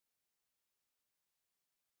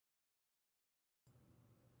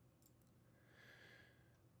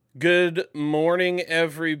Good morning,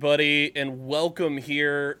 everybody, and welcome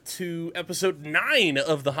here to episode 9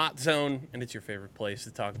 of The Hot Zone. And it's your favorite place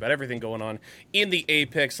to talk about everything going on in the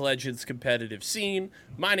Apex Legends competitive scene.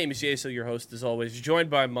 My name is Yeso, your host as always, joined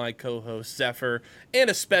by my co-host Zephyr, and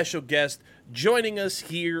a special guest joining us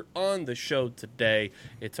here on the show today.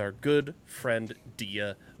 It's our good friend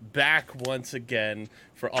Dia, back once again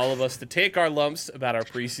for all of us to take our lumps about our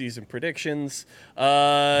preseason predictions.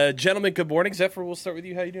 Gentlemen, good morning. Zephyr, we'll start with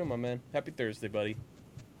you. How you doing, my man? Happy Thursday, buddy.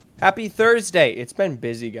 Happy Thursday. It's been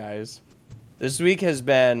busy, guys. This week has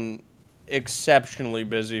been exceptionally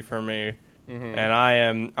busy for me.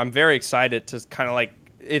 And I'm very excited to kind of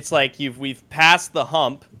it's like we've passed the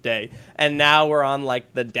hump day and now we're on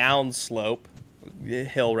like the down slope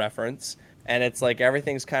hill reference, and it's like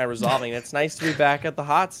everything's kind of resolving. It's nice to be back at the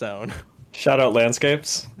hot zone. Shout out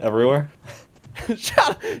landscapes everywhere.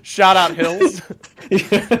 shout out hills.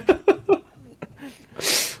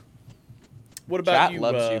 What about Chat you?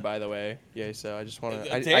 loves you, by the way. Yeah, so I just want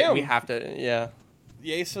to. Damn. We have to. Yeah.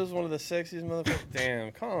 Yeso's one of the sexiest motherfuckers.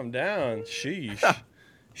 Damn, calm down. Sheesh.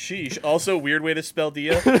 Sheesh. Also, weird way to spell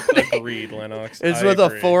Dia. Agreed, Lennox. It's I with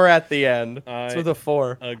agree. a 4 at the end. It's with a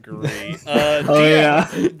 4. Agree. yeah.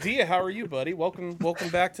 Dia, how are you, buddy? Welcome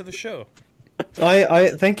back to the show.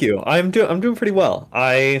 I thank you. I'm doing pretty well.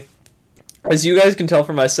 As you guys can tell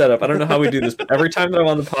from my setup, I don't know how we do this, but every time that I'm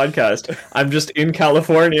on the podcast, I'm just in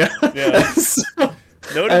California. Yeah.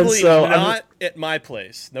 Notably so not at my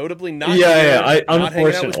place. Notably not. Yeah, here, yeah. Not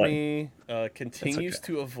hanging out with Unfortunately, me. Continues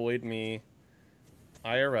to avoid me.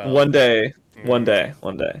 IRL. one day.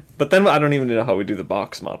 But then I don't even know how we do the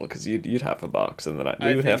box model, because you'd have a box, and then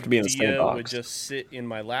we would have to be in the same Dia box. would just sit in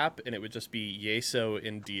my lap, and it would just be Yeso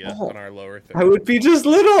and Dia Oh. on our lower third. I would be just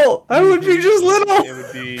little. It would be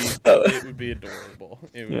adorable.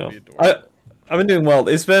 It would be adorable. I've been doing well.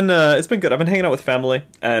 It's been good. I've been hanging out with family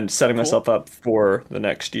and setting Cool. myself up for the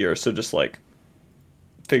next year. So just like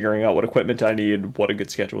figuring out what equipment I need, what a good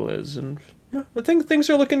schedule is, and yeah, I think things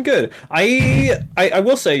are looking good. I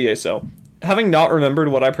will say, Yeso, having not remembered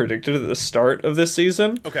what I predicted at the start of this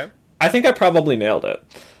season, Okay. I think I probably nailed it.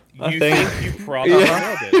 You think you probably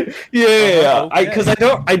nailed it. Yeah. Okay. Because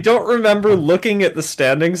I don't remember looking at the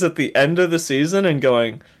standings at the end of the season and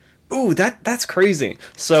going, "Ooh, that's crazy."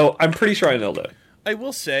 So I'm pretty sure I nailed it. I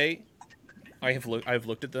will say, I've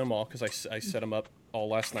looked at them all because I set them up all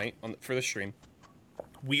last night for the stream.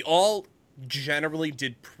 We all generally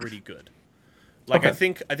did pretty good. Like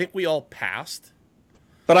Okay. I think we all passed.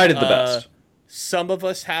 But I did the best. Some of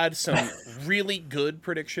us had some really good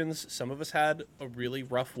predictions. Some of us had a really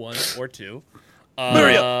rough one or two.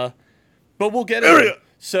 But we'll get into it.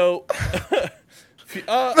 So,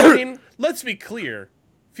 I mean, let's be clear.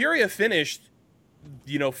 Furia finished,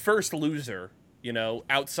 first loser,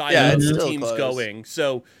 outside Yeah, of it's the still teams close. going.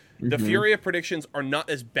 So the Furia predictions are not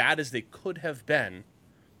as bad as they could have been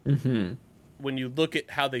when you look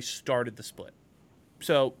at how they started the split.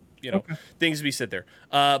 So, things to be said there.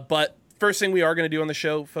 But first thing we are going to do on the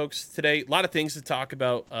show, folks, today, a lot of things to talk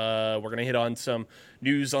about. We're going to hit on some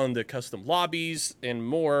news on the custom lobbies and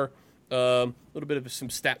more. A little bit of some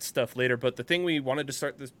stat stuff later. But the thing we wanted to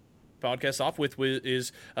start this podcast off with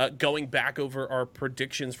is going back over our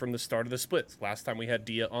predictions from the start of the split. Last time we had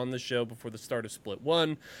Dia on the show before the start of Split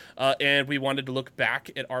 1. And we wanted to look back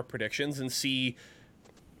at our predictions and see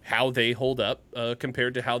how they hold up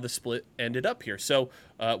compared to how the split ended up here. So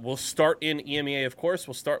we'll start in EMEA, of course.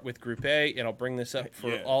 We'll start with Group A, and I'll bring this up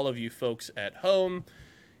for all of you folks at home.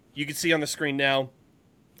 You can see on the screen now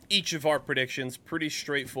each of our predictions, pretty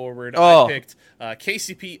straightforward. I picked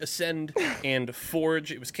KCP, Ascend, and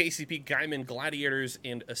Forge. It was KCP, Gaiman, Gladiators,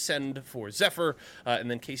 and Ascend for Zephyr, and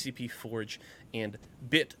then KCP, Forge, and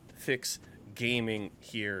Bitfix Gaming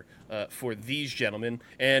here for these gentlemen.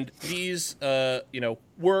 And these,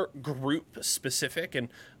 were group specific, and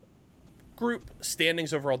group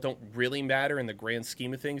standings overall don't really matter in the grand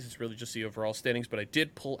scheme of things. It's really just the overall standings, but I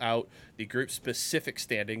did pull out the group specific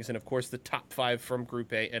standings, and of course the top 5 from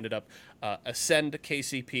Group A ended up Ascend,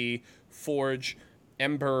 KCP, Forge,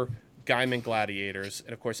 Ember, Gaiman, Gladiators,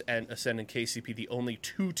 and of course Ascend and KCP, the only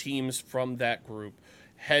 2 teams from that group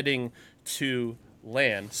heading to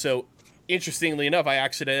LAN. So interestingly enough, I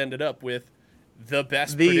actually ended up with the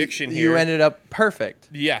best prediction here. You ended up perfect.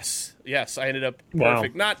 Yes, I ended up Wow.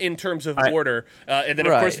 perfect. Not in terms of order, and then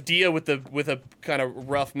of course Dia with a kind of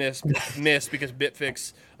rough miss because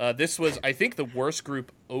Bitfix. This was, I think, the worst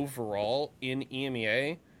group overall in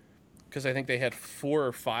EMEA because I think they had 4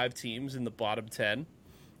 or 5 teams in the bottom 10.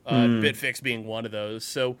 Bitfix being one of those.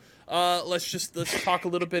 So let's talk a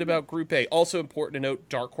little bit about Group A. Also important to note,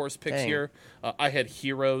 Dark Horse picks here. I had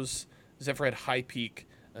Heroes. Zephyr had High Peak.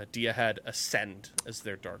 Dia had Ascend as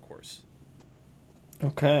their dark horse.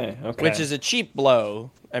 Okay. Which is a cheap blow.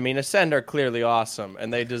 I mean, Ascend are clearly awesome,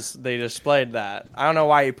 and they displayed that. I don't know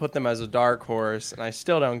why you put them as a dark horse, and I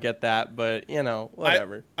still don't get that, but,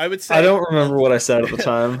 whatever. I would say... I don't remember what I said at the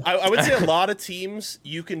time. I would say a lot of teams,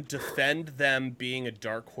 you can defend them being a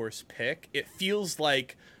dark horse pick. It feels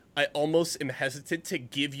like I almost am hesitant to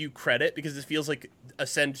give you credit because it feels like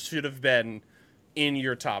Ascend should have been in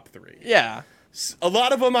your top 3. Yeah. A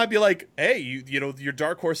lot of them I'd be like, hey, you know, your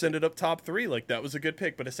dark horse ended up top 3, like that was a good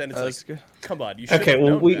pick, but Ascend is like, good. Come on, you should. Okay,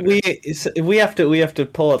 well we have to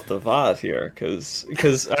pull up the VOD here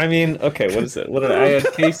because I mean, okay, what is it? What did I had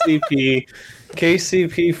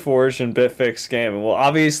KCP Forge and Bitfix Gaming. Well,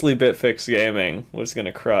 obviously Bitfix Gaming was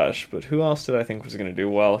gonna crush, but who else did I think was gonna do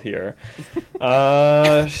well here?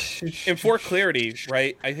 And for clarity,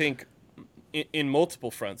 right? I think in multiple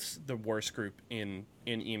fronts, the worst group in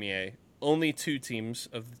EMEA. Only 2 teams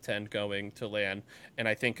of the 10 going to LAN, and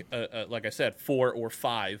I think, like I said, 4 or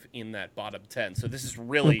 5 in that bottom 10. So this is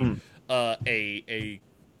really a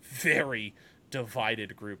very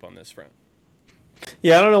divided group on this front.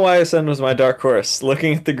 Yeah, I don't know why Ascend was my dark horse.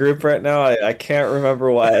 Looking at the group right now, I can't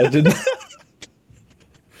remember why I didn't.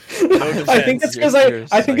 I think it's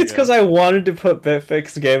because I wanted to put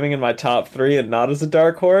Bitfix Gaming in my top 3 and not as a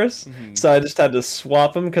dark horse. Mm-hmm. So I just had to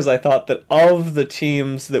swap them because I thought that of the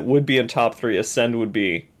teams that would be in top 3, Ascend would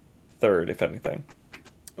be 3rd, if anything.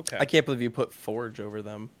 Okay. I can't believe you put Forge over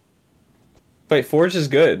them. Wait, Forge is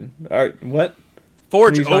good. All right, what?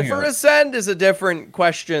 Forge over Ascend is a different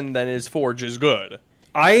question than is Forge is good.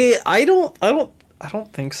 I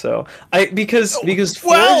don't think so. Because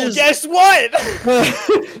well, Forge guess what?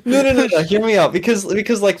 No. Hear me out. Because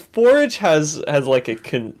like Forge has like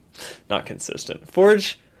not consistent.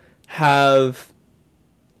 Forge have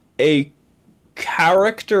a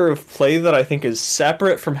character of play that I think is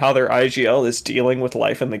separate from how their IGL is dealing with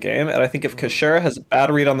life in the game, and I think if Kashera has a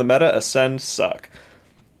bad read on the meta, Ascend suck.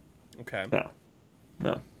 Okay.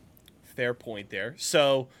 No. Fair point there.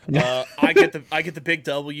 So I get the big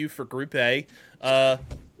W for Group A.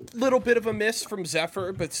 Little bit of a miss from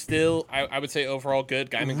Zephyr, but still, I would say overall good.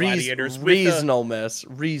 Gaiman Gladiators with reasonable miss.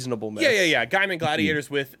 Yeah. Gaiman Gladiators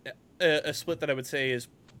with a split that I would say is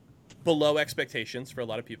below expectations for a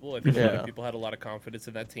lot of people. I think a lot of people had a lot of confidence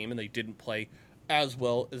in that team, and they didn't play as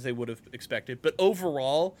well as they would have expected. But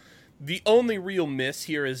overall, the only real miss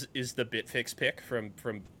here is the Bitfix pick from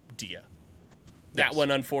Dia. That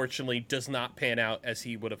one, unfortunately, does not pan out as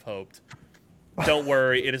he would have hoped. Don't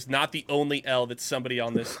worry, it is not the only L that somebody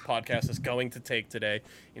on this podcast is going to take today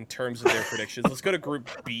in terms of their predictions. Let's go to Group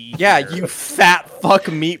B. Yeah, you fat fuck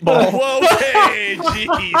meatball. Whoa, hey,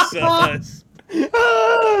 Jesus.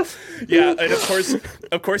 Yeah, and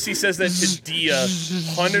of course he says that to Dia,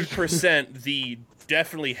 100% the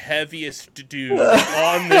definitely heaviest dude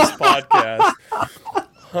on this podcast.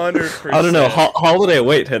 100%. I don't know. Holiday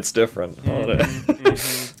Await hits different.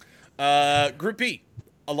 Group B.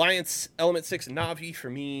 Alliance, Element 6, Na'Vi for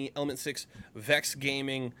me. Element 6, Vex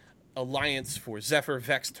Gaming. Alliance for Zephyr,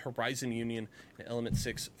 Vex, Horizon Union. And Element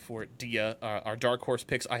 6 for Dia. Our dark horse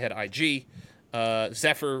picks, I had IG.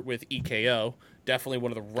 Zephyr with EKO. Definitely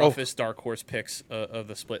one of the roughest dark horse picks of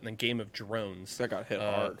the split. And then Game of Drones. That got hit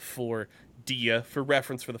hard. For Dia. For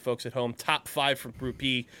reference for the folks at home, top 5 from Group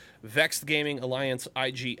E. Vex Gaming, Alliance,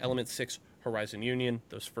 IG, Element 6, Horizon Union.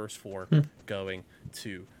 Those first 4 going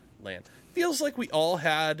to LAN. Feels like we all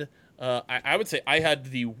had, I would say I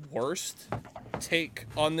had the worst take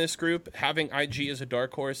on this group. Having IG as a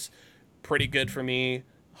dark horse, pretty good for me.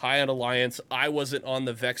 High on Alliance. I wasn't on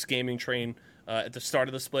the Vex Gaming train at the start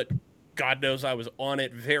of the split. God knows I was on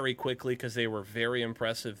it very quickly because they were very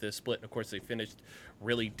impressive this split. And of course, they finished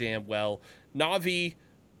really damn well. Na'Vi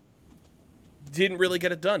didn't really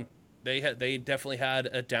get it done. They definitely had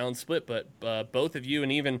a down split, but both of you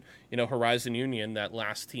and even Horizon Union, that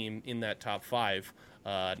last team in that top 5,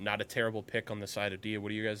 not a terrible pick on the side of Dia.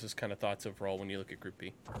 What are you guys' kind of thoughts overall when you look at Group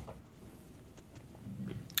B?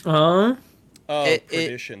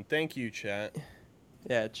 Perdition. Thank you, chat.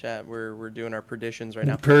 Yeah, chat. We're doing our perditions right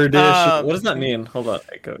now. Perdition. What does that mean? Hold on.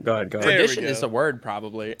 Go ahead. Perdition is a word,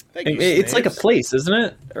 probably. It's like a place, isn't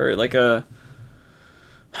it? Or like a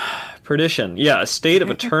perdition. Yeah, a state of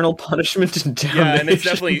eternal punishment and damnation. Yeah, and it's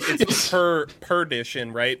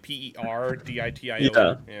perdition, right?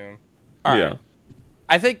 PERDITIO. Yeah. All right.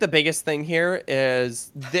 I think the biggest thing here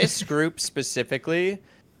is this group specifically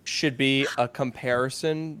should be a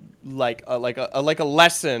comparison, like a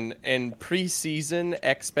lesson in preseason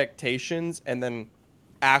expectations and then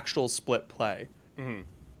actual split play. Mm-hmm.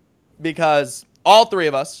 Because all 3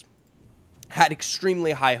 of us had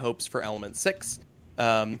extremely high hopes for Element 6.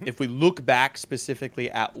 If we look back specifically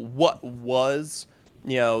at what was,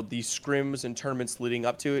 these scrims and tournaments leading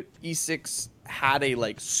up to it, E6 had a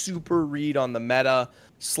like super read on the meta.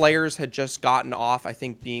 Slayers had just gotten off, I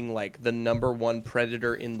think, being like the number one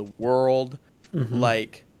predator in the world.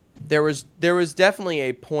 Like there was definitely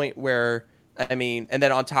a point where, I mean, and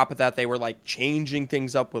then on top of that, they were like changing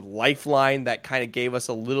things up with Lifeline that kind of gave us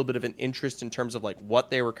a little bit of an interest in terms of like what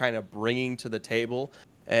they were kind of bringing to the table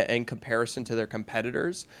in comparison to their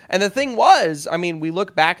competitors. And the thing was, I mean, we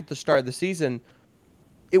look back at the start of the season,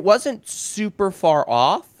 it wasn't super far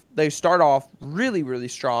off. They start off really, really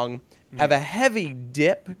strong, have a heavy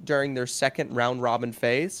dip during their second round robin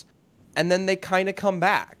phase, and then they kind of come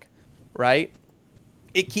back, right?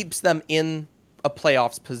 It keeps them in a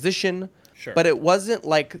playoffs position, Sure. but it wasn't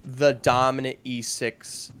like the dominant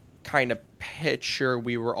E6 kind of picture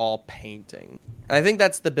we were all painting. And I think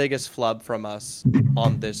that's the biggest flub from us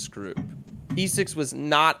on this group. E6 was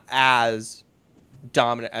not as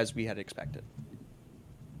dominant as we had expected.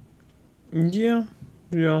 Yeah.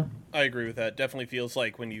 I agree with that. Definitely feels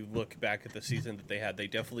like when you look back at the season that they had, they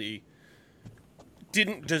definitely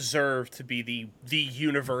didn't deserve to be the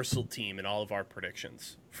universal team in all of our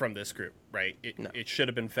predictions from this group, right? It should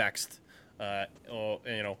have been Vexed, or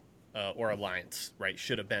Alliance, right?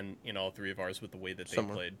 Should have been, all three of ours with the way that they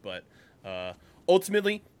played. But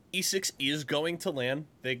ultimately, E6 is going to LAN.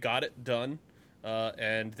 They got it done.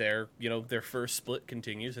 And their first split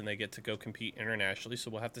continues, and they get to go compete internationally. So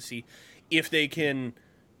we'll have to see if they can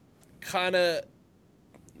kind of.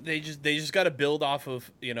 They just got to build off of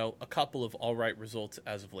a couple of all right results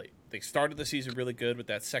as of late. They started the season really good with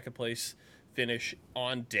that second place finish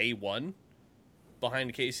on day one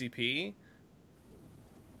behind KCP.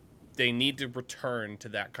 They need to return to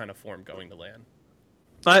that kind of form going to LAN.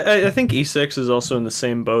 I think E6 is also in the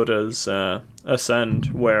same boat as Ascend,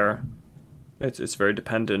 where it's very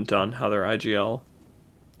dependent on how their IGL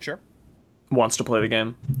wants to play the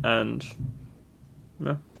game, and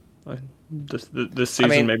this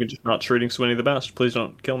season maybe just not treating Swinny the best. Please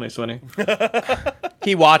don't kill me, Swinny.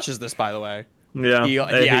 He watches this, by the way. Yeah, he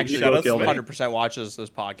actually 100% watches this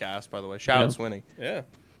podcast. By the way, shout out Swinny. Yeah.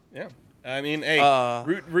 I mean, hey,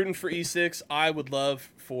 rooting for E6. I would love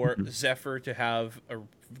for Zephyr to have a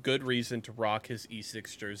good reason to rock his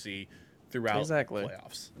E6 jersey throughout the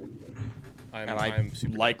playoffs. I'm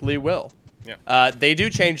super likely will. Yeah. They do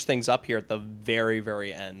change things up here at the very,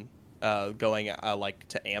 very end, going like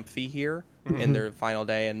to Amphi here in their final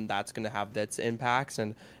day, and that's going to have its impacts.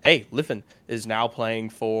 And hey, Liffen is now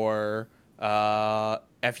playing for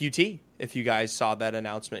FUT. If you guys saw that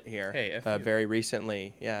announcement here, very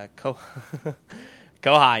recently,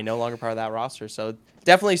 Kohai no longer part of that roster. So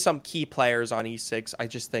definitely some key players on E6. I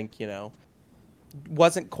just think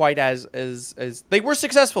wasn't quite as they were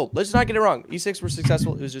successful. Let's not get it wrong. E6 were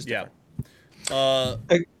successful. It was just different. Go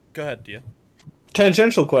ahead, Dia.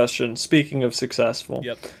 Tangential question. Speaking of successful,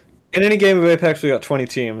 yep. In any game of Apex, we got 20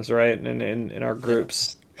 teams, right? In our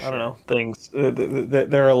groups. I don't know, things.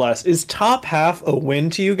 There are less. Is top half a win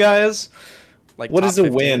to you guys? Like what is a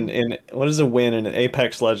 15? What is a win in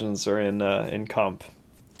Apex Legends or in comp?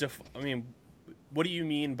 I mean, what do you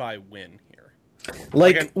mean by win here?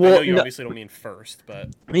 Like, I know you obviously don't mean first, but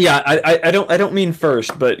yeah, I don't mean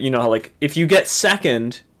first, but like if you get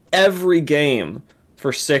second every game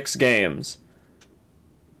for 6 games,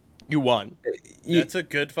 you won. That's a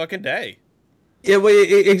good fucking day. Yeah,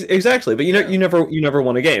 exactly. But you never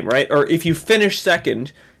won a game, right? Or if you finish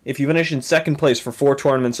in second place for 4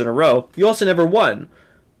 tournaments in a row, you also never won.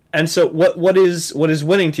 And so what is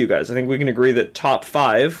winning to you guys? I think we can agree that top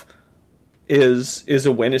 5 is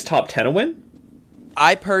a win. Is top 10 a win?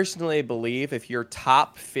 I personally believe if you're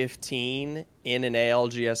top 15 in an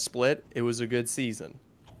ALGS split, it was a good season.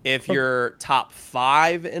 If you're top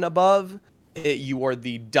 5 and above, you are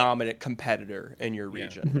the dominant competitor in your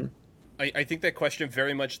region. Mm-hmm. I think that question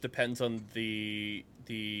very much depends on the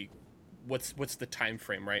what's the time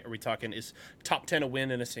frame, right? Are we talking is top 10 a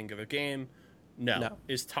win in a singular game? No.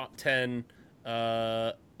 Is top 10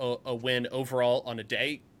 a win overall on a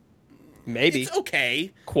day? Maybe. It's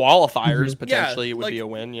okay. Qualifiers potentially it would be a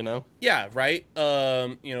win, Yeah, right.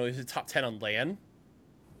 Is it top 10 on LAN?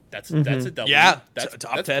 That's a W. Yeah, that's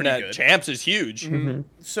top 10 at good. Champs is huge. Mm-hmm.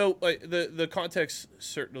 So the context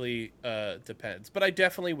certainly depends, but I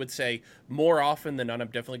definitely would say more often than not, I'm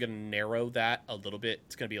definitely going to narrow that a little bit.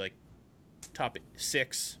 It's going to be like top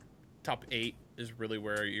 6, top 8 is really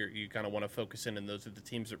where you kind of want to focus in, and those are the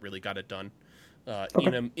teams that really got it done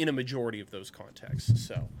in a majority of those contexts.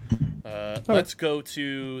 So let's go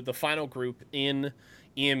to the final group in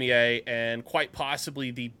EMEA, and quite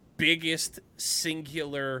possibly the biggest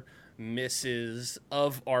singular misses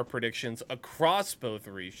of our predictions across both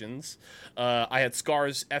regions. I had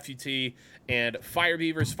Scars, FUT, and Fire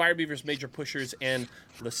Beavers. Fire Beavers, Major Pushers, and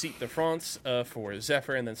Le Site de France for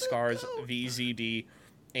Zephyr, and then Scars, VZD,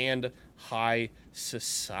 and High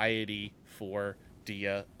Society for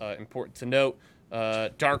Dia. Important to note,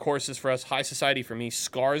 dark horses for us, High Society for me,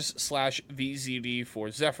 Scars/VZD for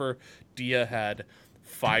Zephyr. Dia had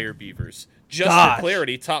Fire Beavers. Just for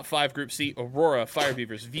clarity, top 5 Group C, Aurora, Fire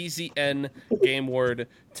Beavers, VZN, Game Ward,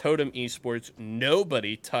 Totem Esports.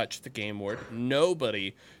 Nobody touched the Game Ward.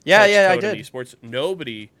 Nobody touched Totem Esports.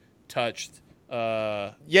 Nobody touched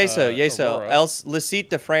Yeso. Else Le Site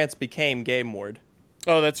de France became Game Ward.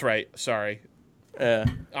 Oh, that's right. Sorry.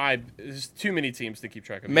 There's too many teams to keep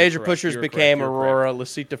track of. Major Pushers became Aurora. Le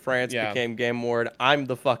Site de France became Game Ward. I'm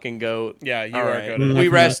the fucking GOAT. Yeah, you are GOAT. We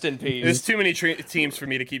rest in peace. There's too many teams for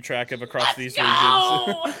me to keep track of across these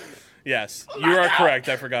regions. Yes, you are correct.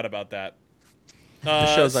 I forgot about that.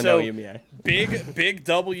 The shows I know you, Mia. Big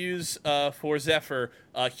W's for Zephyr.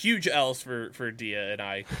 Huge L's for Dia and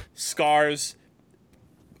I. Scars.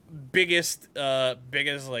 Biggest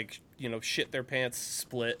like, shit their pants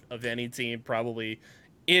split of any team probably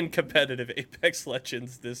in competitive Apex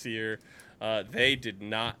Legends this year. They did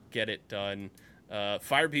not get it done.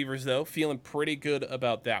 Fire Beavers, though, feeling pretty good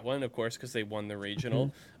about that one, of course, because they won the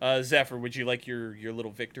regional. Zephyr, would you like your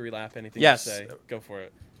little victory lap? Anything to say? Go for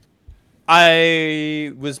it.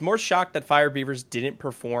 I was more shocked that Fire Beavers didn't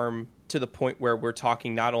perform to the point where we're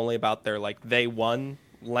talking not only about their, they won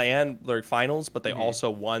their finals, but they also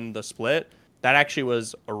won the split. That actually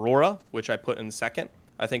was Aurora, which I put in second.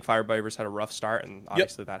 I think Fire Beavers had a rough start, and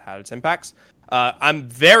obviously that had its impacts. I'm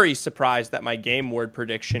very surprised that my Game Ward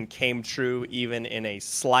prediction came true even in a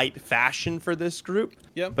slight fashion for this group.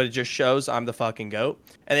 Yep. But it just shows I'm the fucking GOAT.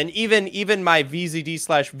 And then even my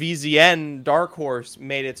VZD/VZN Dark Horse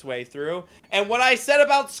made its way through. And what I said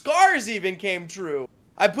about Scars even came true.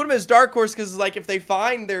 I put them as Dark Horse because, if they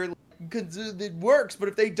find their... because it works, but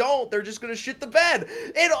if they don't, they're just gonna shit the bed.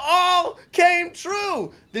 It all came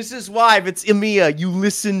true. This is why, if it's Emiya, you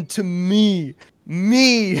listen to me.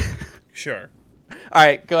 Sure. All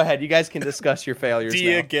right, go ahead. You guys can discuss your failures.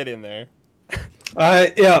 Dia, get in there.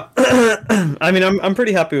 Yeah. I mean, I'm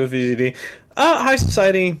pretty happy with VZD. High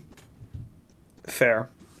Society, fair.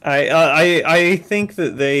 I think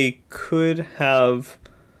that they could have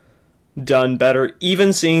done better,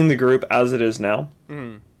 even seeing the group as it is now.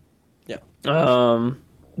 Mm-hmm.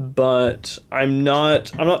 But I'm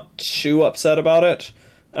not too upset about it.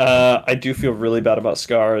 I do feel really bad about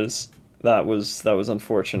Scars. That was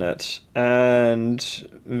unfortunate. And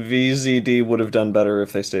VZD would have done better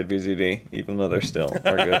if they stayed VZD, even though they're still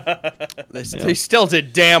are good. They still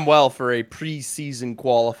did damn well for a preseason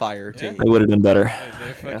qualifier team. They would have done better.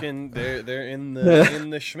 They're fucking they're in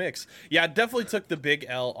the schmicks. Yeah, definitely took the big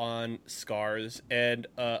L on Scars, and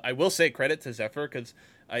I will say credit to Zephyr because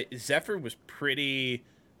Zephyr was pretty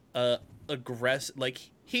aggressive.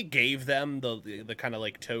 He gave them the kind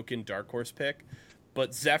of token Dark Horse pick,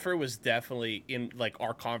 but Zephyr was definitely in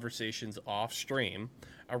our conversations off stream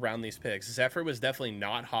around these picks. Zephyr was definitely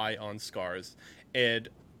not high on Scars, and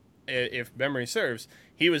if memory serves,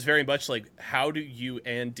 he was very much how do you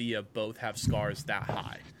and Dia both have Scars that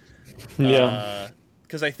high? Yeah.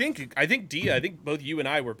 Because I think Dia, I think both you and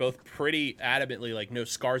I were both pretty adamantly no,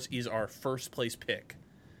 Scars is our first place pick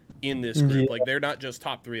in this group. They're not just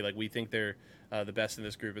top 3. We think they're the best in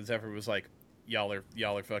this group. And Zephyr was y'all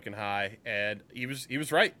are fucking high, and he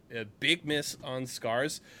was right. A big miss on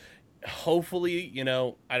Scars. Hopefully,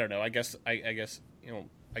 I don't know. I guess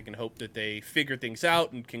I can hope that they figure things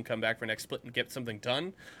out and can come back for next split and get something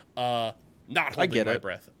done. Not holding my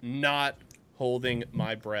breath. Not holding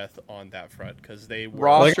my breath on that front because they were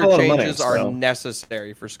roster changes are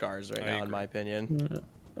necessary for Scars right now, in my opinion.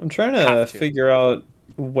 I'm trying to figure out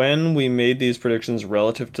when we made these predictions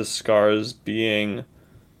relative to Scars being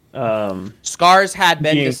Scars had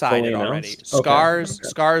been decided already. Okay.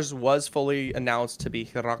 Scars was fully announced to be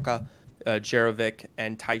Hiraka, Jerovic,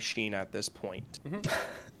 and Taishin at this point.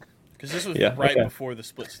 Because this was before the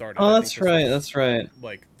split started. Oh, that's right. That's right.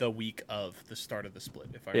 The week of the start of the split,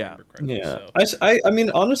 if I remember correctly. Yeah. So. I mean,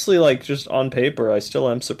 honestly, just on paper, I still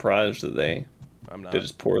am surprised that they did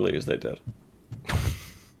as poorly as they did.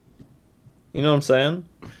 You know what I'm saying?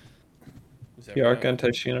 Yarka and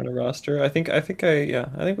Taishin on a roster. I think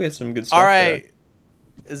we had some good stuff. All right.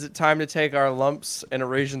 There. Is it time to take our lumps in a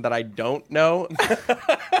region that I don't know?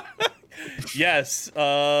 Yes.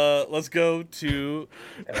 Let's go to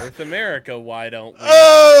North America. Why don't we?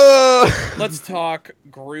 Let's talk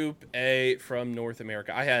Group A from North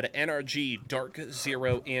America. I had NRG, Dark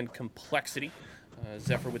Zero, and Complexity.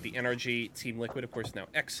 Zephyr with the NRG, Team Liquid, of course, now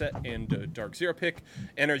Xset and Dark Zero pick.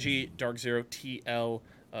 NRG, Dark Zero, TL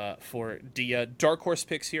for Dia. Dark Horse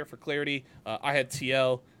picks here for clarity. I had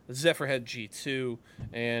TL, Zephyr had G2,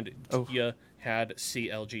 and Dia had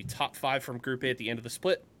CLG. Top 5 from Group A at the end of the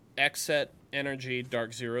split. Xset, Energy,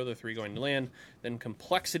 Dark Zero, the 3 going to land. Then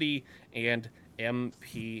Complexity and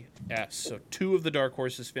MPS. So 2 of the Dark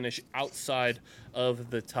Horses finish outside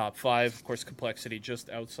of the top 5. Of course, Complexity just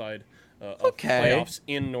outside of playoffs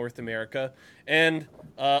in North America. And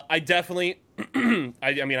I definitely,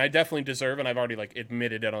 I definitely deserve, and I've already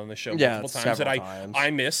admitted it on the show multiple times, that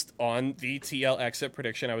I missed on the TL Exit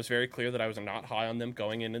prediction. I was very clear that I was not high on them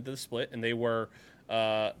going into the split, and they were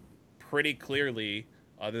pretty clearly,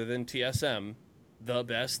 other than TSM, the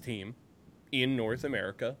best team in North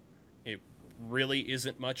America. It really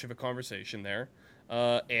isn't much of a conversation there.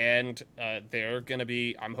 And they're going to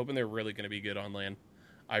be, I'm hoping they're really going to be good on LAN.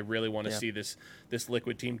 I really want to see this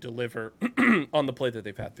Liquid team deliver on the play that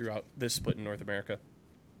they've had throughout this split in North America.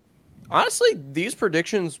 Honestly, these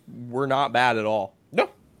predictions were not bad at all. No.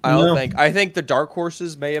 I don't think. I think the Dark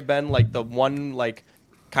Horses may have been the one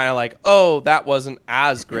oh, that wasn't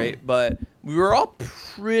as great, but we were all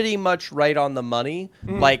pretty much right on the money.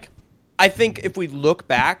 I think if we look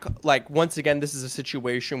back, once again, this is a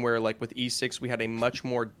situation where with E6 we had a much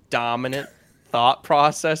more dominant thought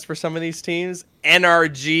process for some of these teams.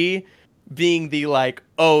 NRG being the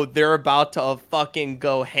oh, they're about to fucking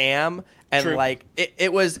go ham. And True.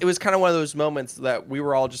 It was kind of one of those moments that we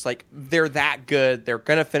were all just they're that good. They're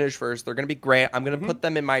going to finish first. They're going to be great. I'm going to put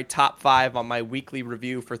them in my top 5 on my weekly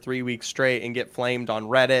review for 3 weeks straight and get flamed on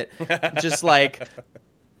Reddit. Just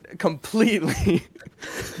completely.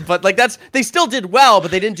 But they still did well, but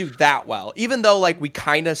they didn't do that well. Even though we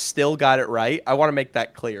kind of still got it right. I want to make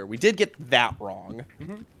that clear. We did get that wrong.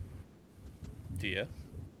 Dia.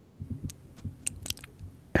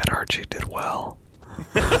 NRG did well.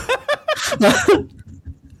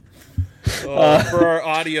 For our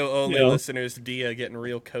audio only listeners, Dia getting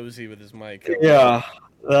real cozy with his mic. Yeah,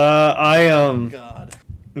 I am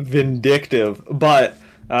vindictive, but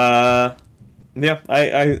I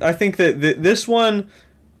think that this one,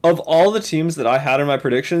 of all the teams that I had in my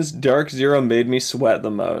predictions, Dark Zero made me sweat the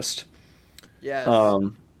most. Yes.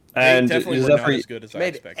 And definitely Zephyr not as good as I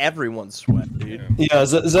made expected. everyone sweat, dude. Yeah,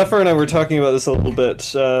 Zephyr and I were talking about this a little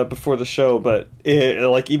bit before the show, but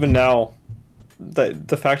even now,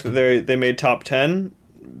 the fact that they made top 10,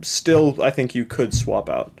 still I think you could swap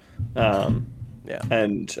out,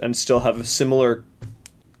 and still have a similar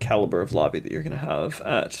caliber of lobby that you're gonna have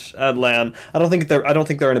at LAN. I don't think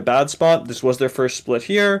they're in a bad spot. This was their first split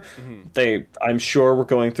here. I'm sure we're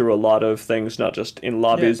going through a lot of things, not just in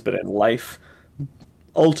lobbies but in life.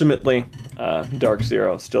 Ultimately, Dark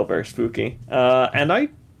Zero still very spooky, and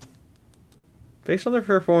based on their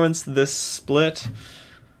performance this split,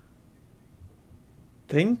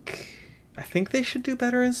 I think they should do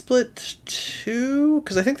better in split 2,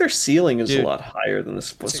 because I think their ceiling is a lot higher than the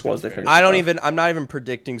split was. I'm not even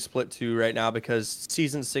predicting split 2 right now, because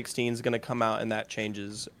season 16 is going to come out and that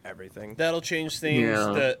changes everything. That'll change things.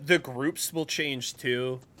 The groups will change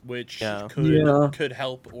too, which could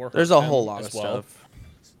help or hurt. There's a whole lot of stuff.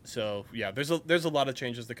 So there's a lot of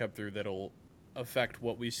changes that come through that'll affect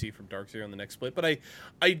what we see from Dark Zero in the next split. But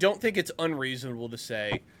I don't think it's unreasonable to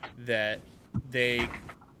say that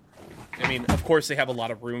of course they have a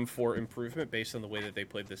lot of room for improvement based on the way that they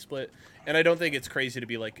played this split. And I don't think it's crazy to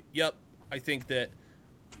be yep, I think that,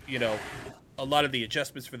 a lot of the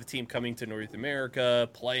adjustments for the team coming to North America,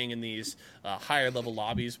 playing in these higher level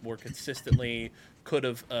lobbies more consistently, could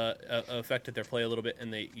have affected their play a little bit,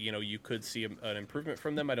 and you could see an improvement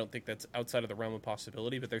from them. I don't think that's outside of the realm of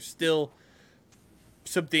possibility, but there's still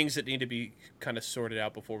some things that need to be kind of sorted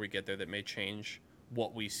out before we get there that may change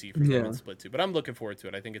what we see from them in split 2. But I'm looking forward to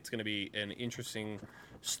it. I think it's going to be an interesting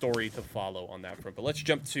story to follow on that front. But let's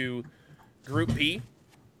jump to Group B.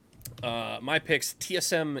 My picks: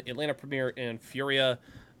 TSM, Atlanta Premier, and Furia.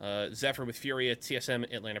 Zephyr with Furia,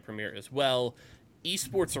 TSM, Atlanta Premier as well.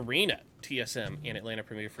 Esports Arena, TSM, and Atlanta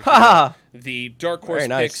Premier for Furia. The Dark Horse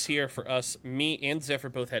picks here for us. Me and Zephyr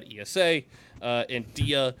both had ESA. And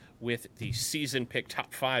Dia with the season pick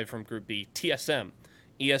top 5 from Group B. TSM,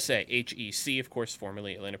 ESA, HEC, of course,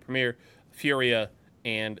 formerly Atlanta Premier, Furia,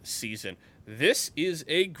 and Season. This is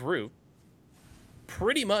a group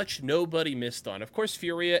pretty much nobody missed on. Of course,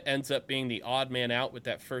 Furia ends up being the odd man out with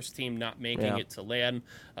that first team not making it to LAN,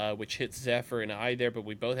 which hits Zephyr and I there, but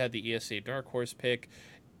we both had the ESA Dark Horse pick.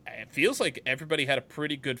 It feels like everybody had a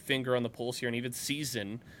pretty good finger on the pulse here, and even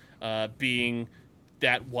Season being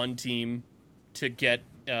that one team to get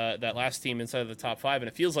that last team inside of the top 5, and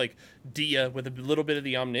it feels like Dia, with a little bit of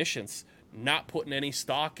the omniscience, not putting any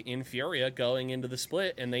stock in Furia going into the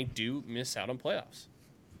split, and they do miss out on playoffs.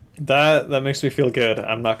 That makes me feel good.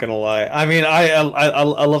 I'm not gonna lie. I mean, I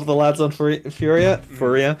love the lads on Furia,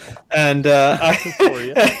 and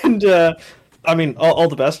I mean, all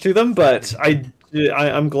the best to them. But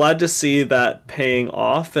I'm glad to see that paying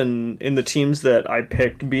off, and in the teams that I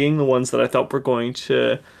picked being the ones that I thought were going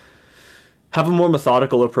to have a more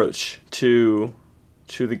methodical approach to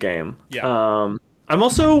the game. Yeah. I'm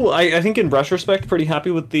also, I think in retrospect, pretty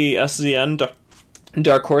happy with the SZN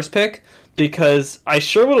Dark Horse pick, because I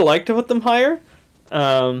sure would have liked to put them higher.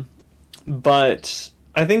 But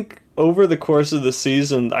I think over the course of the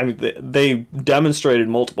season, I mean, they demonstrated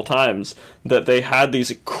multiple times that they had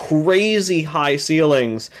these crazy high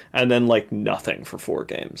ceilings and then like nothing for 4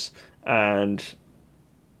 games. And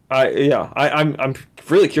I'm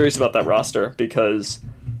really curious about that roster, because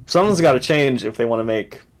someone's got to change if they want to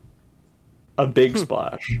make a big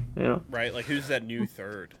splash. You know? Right, like who's that new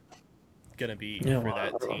third gonna be for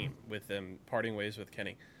that team with them parting ways with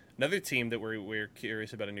Kenny? Another team that we're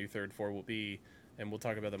curious about a new third for will be, and we'll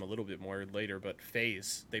talk about them a little bit more later, but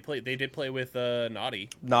FaZe. They did play with Naughty.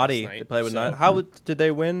 Naughty. They played with Naughty. How did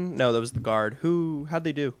they win? No, that was the guard. How'd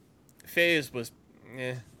they do? FaZe was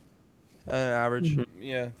average. Mm-hmm.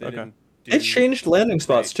 Yeah, they didn't do They changed landing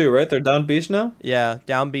spots too, right? They're down beast now? Yeah,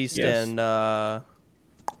 down beast and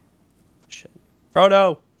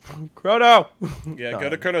Chrono. Yeah, go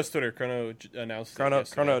to Chrono's Twitter. Chrono announced Chrono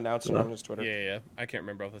announced it on his Twitter. Yeah. I can't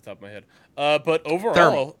remember off the top of my head. But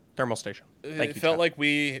overall, Thermal station. It felt like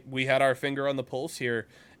we had our finger on the pulse here,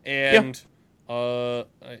 and I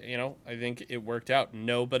think it worked out.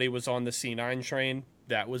 Nobody was on the C9 train.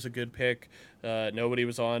 That was a good pick. Nobody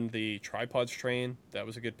was on the tripods train. That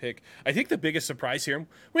was a good pick. I think the biggest surprise here,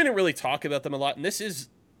 we didn't really talk about them a lot, and this is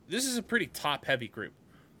a pretty top heavy group.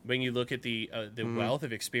 When you look at the wealth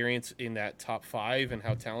of experience in that top 5 and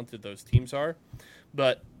how talented those teams are.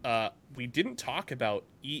 But we didn't talk about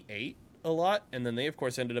E8 a lot, and then they, of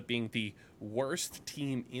course, ended up being the worst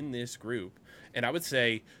team in this group. And I would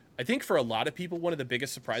say, I think for a lot of people, one of the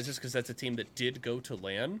biggest surprises, because that's a team that did go to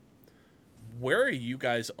LAN. Where are you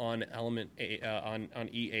guys on Element on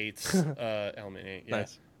E8's Element 8? Yeah.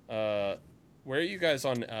 Nice. Where are you guys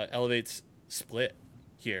on Elevate's split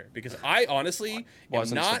here? Because I honestly am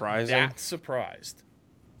not that surprised.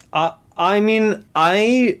 I mean,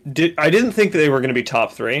 I didn't think that they were going to be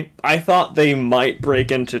top 3. I thought they might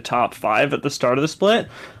break into top 5 at the start of the split,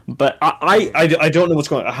 but I don't know what's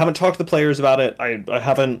going on. I haven't talked to the players about it. I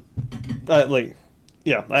haven't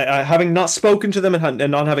I having not spoken to them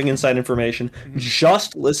and not having inside information,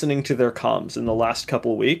 just listening to their comms in the last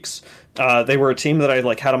couple of weeks. They were a team that I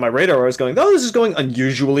had on my radar where I was going, oh, this is going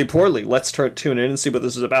unusually poorly. Let's tune in and see what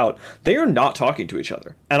this is about. They are not talking to each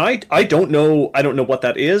other. And I don't know what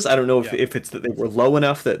that is. I don't know if it's that they were low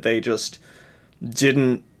enough that they just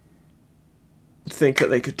didn't think that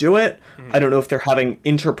they could do it. I don't know if they're having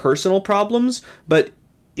interpersonal problems, but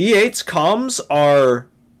E8's comms are,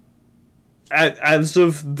 as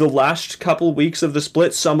of the last couple weeks of the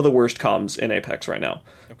split, some of the worst comms in Apex right now.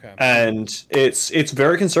 Okay. And it's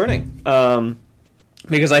very concerning.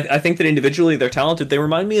 Because I think that individually they're talented. They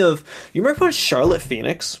remind me of, you remember when Charlotte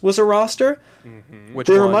Phoenix was a roster? Mm-hmm.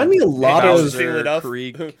 They remind me a lot of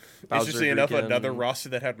Interestingly enough, another roster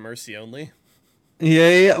that had Mercy only.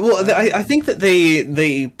 Yeah. Well, I think that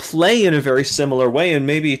they play in a very similar way, and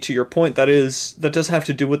maybe to your point, that does have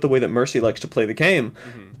to do with the way that Mercy likes to play the game.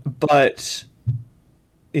 Mm-hmm. But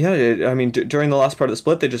yeah, I mean, during the last part of the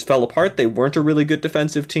split, they just fell apart. They weren't a really good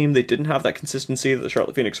defensive team. They didn't have that consistency that the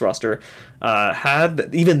Charlotte Phoenix roster had.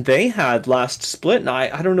 Even they had last split, and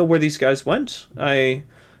I don't know where these guys went. I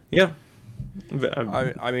mean,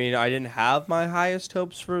 I didn't have my highest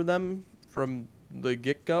hopes for them from the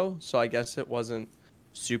get-go, so I guess it wasn't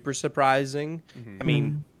super surprising. Mm-hmm. I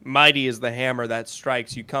mean, Mighty is the hammer that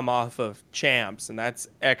strikes. You come off of champs, and that's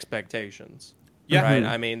expectations. Yeah. Right?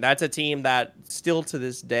 I mean, that's a team that still to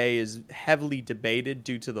this day is heavily debated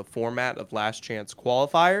due to the format of last chance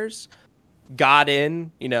qualifiers. Got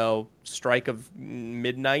in, strike of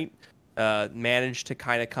midnight, managed to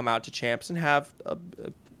kind of come out to champs and have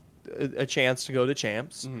a chance to go to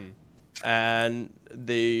champs. Mm-hmm. And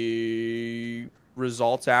the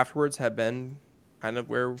results afterwards have been kind of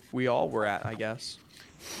where we all were at, I guess.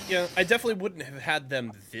 Yeah, I definitely wouldn't have had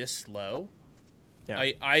them this low.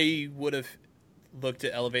 Yeah. I would have looked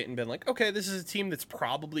at Elevate and been like, okay, this is a team that's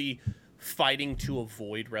probably fighting to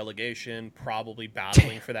avoid relegation, probably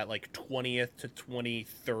battling for that 20th to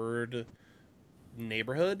 23rd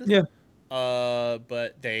neighborhood. Yeah.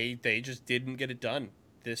 But they just didn't get it done.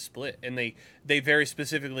 this split, and they very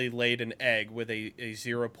specifically laid an egg with a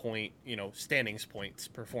 0 point, standings points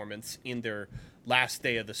performance in their last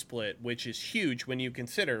day of the split, which is huge when you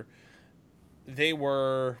consider they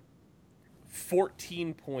were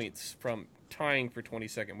 14 points from tying for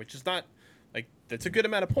 22nd, which is not that's a good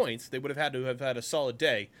amount of points. They would have had a solid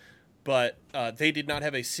day, but they did not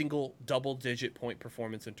have a single double-digit point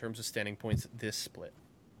performance in terms of standing points this split,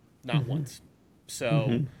 not once.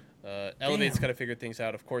 So Elevate's got to figure things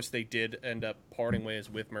out. Of course, they did end up parting ways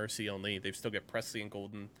with Mercy only. They've still got Presley and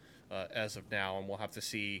Golden as of now, and we'll have to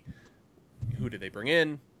see who do they bring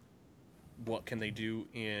in, what can they do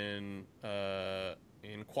in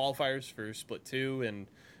qualifiers for Split 2, and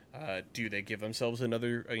do they give themselves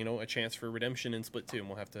another a chance for redemption in Split 2? And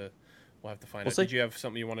we'll have to find out. See. Did you have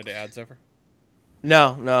something you wanted to add, Zephyr?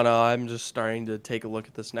 No. I'm just starting to take a look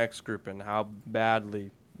at this next group and how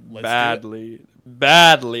badly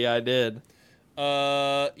I did.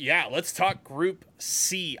 Yeah, let's talk Group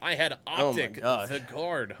C. I had Optic, Oh the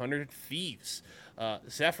Guard, 100 Thieves,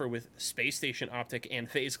 Zephyr with Space Station, Optic, and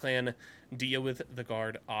FaZe Clan, Dia with the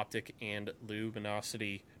Guard, Optic, and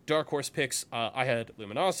Luminosity. Dark Horse picks, I had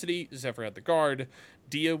Luminosity, Zephyr had the Guard,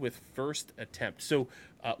 Dia with First Attempt. So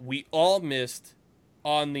we all missed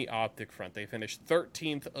on the Optic front. They finished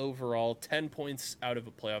 13th overall, 10 points out of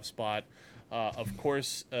a playoff spot. Of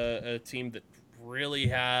course, a team that really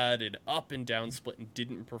had an up and down split and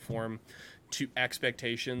didn't perform to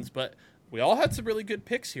expectations, but we all had some really good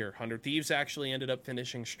picks here. 100 Thieves actually ended up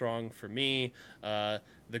finishing strong for me.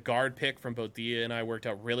 The Guard pick from both Dia and I worked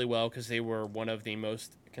out really well because they were one of the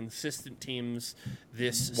most consistent teams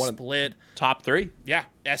this split. Top 3. Yeah,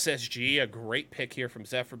 SSG, a great pick here from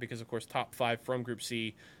Zephyr because, of course, top 5 from Group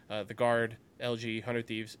C. The Guard, LG, 100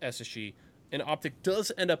 Thieves, SSG, and Optic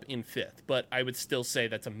does end up in 5th, but I would still say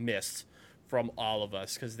that's a miss from all of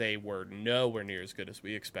us because they were nowhere near as good as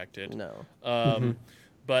we expected. No.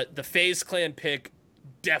 But the FaZe Clan pick,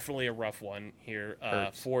 definitely a rough one here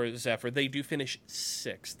for Zephyr. They do finish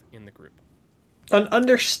 6th in the group. An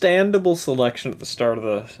understandable selection at the start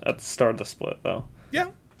of the split, though. Yeah.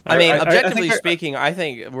 I mean, objectively speaking, I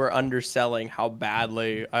think we're underselling how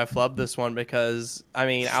badly I flubbed this one because, I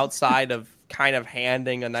mean, outside of kind of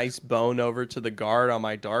handing a nice bone over to the Guard on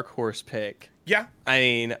my Dark Horse pick. Yeah. I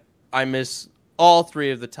mean, I miss all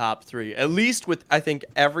 3 of the top 3. At least with, I think,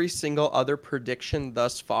 every single other prediction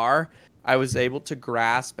thus far, I was able to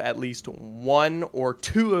grasp at least 1 or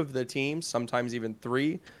 2 of the teams, sometimes even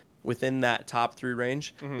 3, within that top 3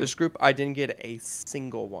 range. This group, I didn't get a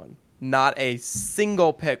single one. Not a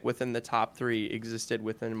single pick within the top 3 existed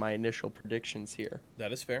within my initial predictions here.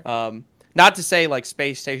 That is fair. Not to say like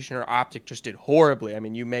Space Station or Optic just did horribly. I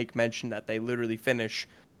mean, you make mention that they literally finish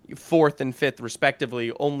 4th and 5th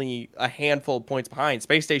respectively, only a handful of points behind.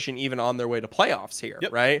 Space Station even on their way to playoffs here,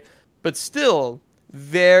 right? But still,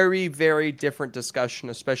 very, very different discussion,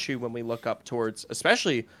 especially when we look up towards,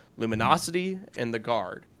 especially Luminosity and the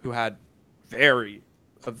Guard, who had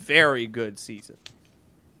a very good season.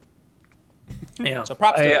 Yeah, so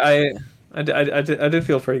props to I did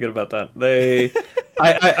feel pretty good about that.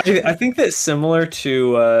 I think that's similar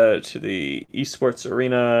to the Esports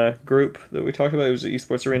Arena group that we talked about. It was the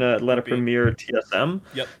Esports Arena, Atlanta Premier, TSM.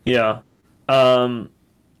 Yep. Yeah.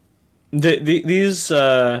 These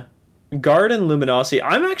Guard and Luminosity,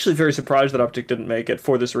 I'm actually very surprised that Optic didn't make it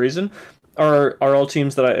for this reason. Are all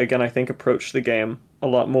teams that I think approach the game a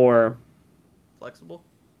lot more flexible.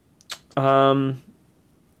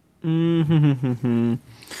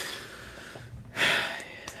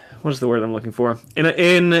 What is the word I'm looking for? In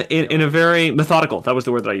a very methodical. That was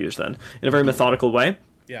the word that I used then. In a very methodical way.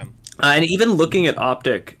 Yeah. And even looking at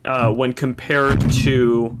Optic when compared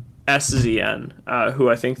to SZN, who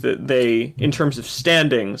I think that they, in terms of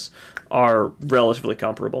standings, are relatively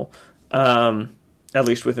comparable, at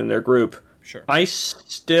least within their group. Sure. I'm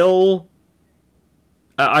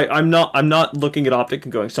not looking at Optic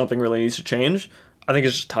and going something really needs to change. I think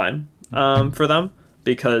it's just time for them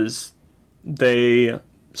because they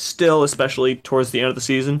still, especially towards the end of the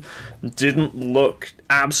season, didn't look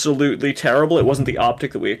absolutely terrible. It wasn't the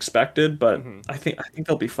Optic that we expected, but I think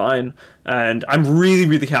they'll be fine. And I'm really,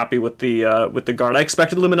 really happy with the Guard. I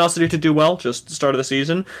expected Luminosity to do well just the start of the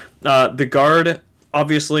season. The Guard,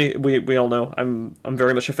 obviously, we all know I'm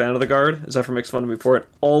very much a fan of the Guard. Zephyr makes fun of me for it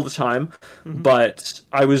all the time, but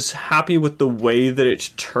I was happy with the way that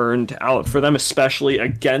it turned out for them, especially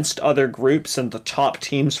against other groups and the top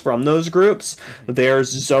teams from those groups. Their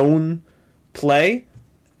zone play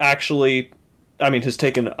actually, I mean, has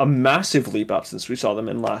taken a massive leap up since we saw them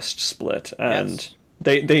in last split, and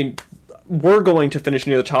they were going to finish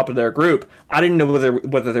near the top of their group. I didn't know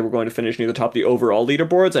whether they were going to finish near the top of the overall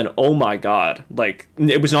leaderboards, and oh my god, like,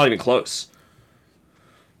 it was not even close.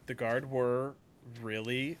 The Guard were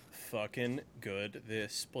really fucking good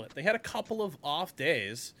this split. They had a couple of off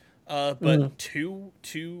days, but two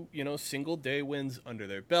single day wins under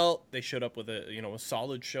their belt. They showed up with a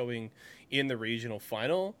solid showing in the regional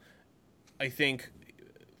final. I think,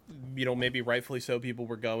 maybe rightfully so, people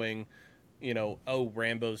were going,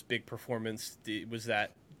 Rambo's big performance, did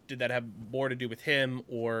that have more to do with him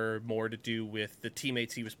or more to do with the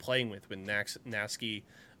teammates he was playing with Nasky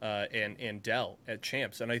and Dell at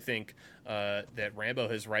Champs? And I think that Rambo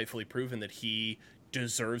has rightfully proven that he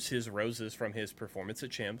deserves his roses from his performance at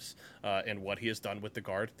Champs and what he has done with the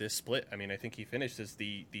Guard this split. I mean, I think he finished as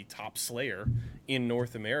the top slayer in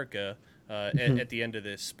North America at the end of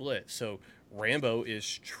this split. So Rambo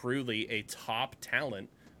is truly a top talent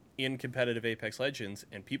in competitive Apex Legends,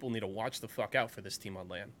 and people need to watch the fuck out for this team on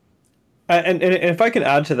LAN. And if I can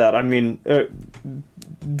add to that, I mean,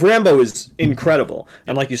 Rambo is incredible,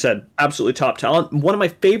 and like you said, absolutely top talent. One of my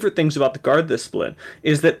favorite things about the Guard this split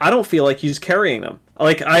is that I don't feel like he's carrying them.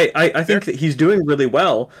 Like, I think that he's doing really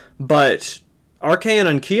well, but Arcane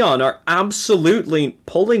and Keon are absolutely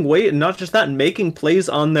pulling weight, and not just that, making plays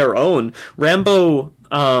on their own. Rambo,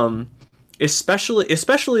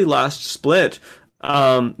 especially last split,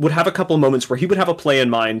 would have a couple of moments where he would have a play in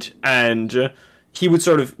mind, and he would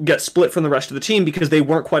sort of get split from the rest of the team because they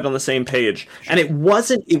weren't quite on the same page. And it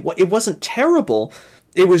wasn't terrible.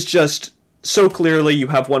 It was just so clearly you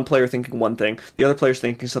have one player thinking one thing, the other player's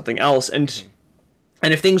thinking something else, and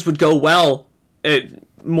if things would go well,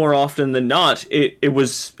 more often than not, it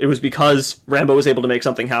was because Rambo was able to make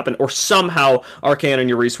something happen, or somehow Arcane and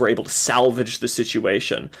Euryce were able to salvage the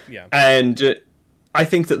situation. Yeah. And I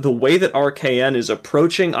think that the way that RKN is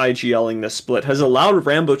approaching IGLing this split has allowed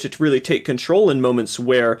Rambo to really take control in moments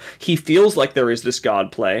where he feels like there is this god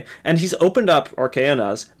play, and he's opened up RKN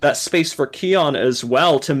as that space for Keon as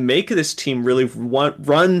well to make this team really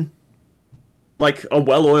run like a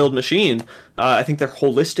well-oiled machine. I think they're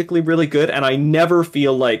holistically really good, and I never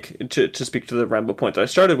feel like, to speak to the Rambo point that I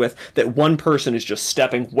started with, that one person is just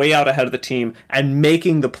stepping way out ahead of the team and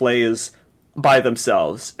making the plays by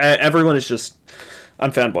themselves. Everyone is just...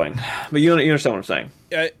 I'm fanboying, but you understand what I'm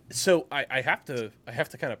saying. So I have to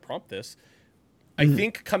kind of prompt this. I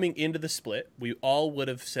think coming into the split, we all would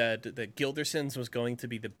have said that Gildersons was going to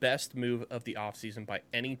be the best move of the offseason by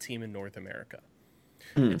any team in North America.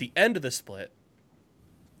 At the end of the split,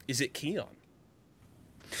 is it Keon?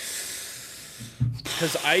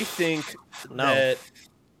 Because I think that...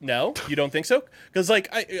 No, you don't think so? Because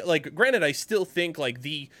granted, I still think like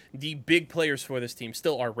the big players for this team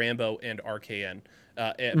still are Rambo and RKN.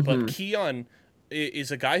 But Keon is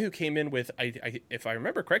a guy who came in with, if I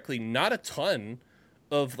remember correctly, not a ton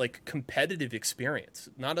of like competitive experience,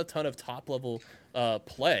 not a ton of top level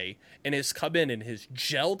play, and has come in and has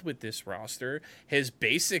gelled with this roster, has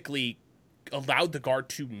basically allowed the Guard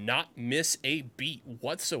to not miss a beat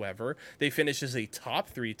whatsoever. They finished as a top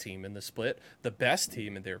 3 team in the split, the best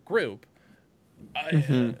team in their group.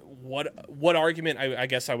 What argument, I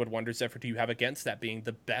guess I would wonder, Zephyr, do you have against that being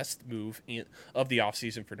the best move of the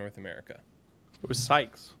offseason for North America? It was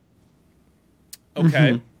Sykes.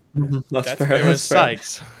 Okay. That's fair. It was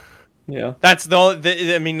Sykes. Yeah. That's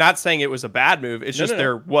I mean, not saying it was a bad move. It's just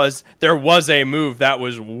there was a move that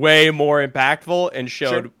was way more impactful and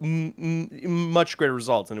showed much greater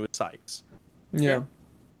results, and it was Sykes. Yeah.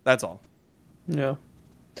 That's all. Yeah.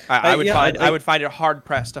 I would find it hard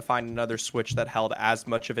pressed to find another Switch that held as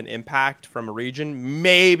much of an impact from a region,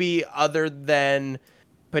 maybe other than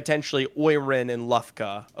potentially Oirin and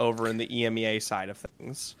Lufka over in the EMEA side of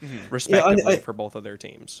things, respectively, for both of their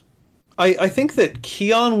teams. I think that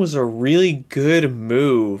Keon was a really good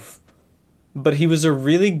move, but he was a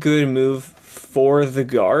really good move for the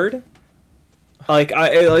Guard.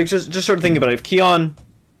 Just sort of thinking about it. If Keon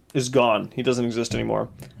is gone, he doesn't exist anymore.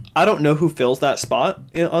 I don't know who fills that spot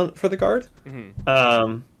for the Guard.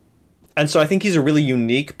 And so I think he's a really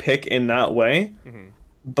unique pick in that way.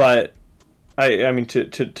 But I mean,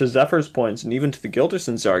 to Zephyr's points, and even to the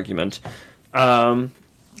Gildersons argument,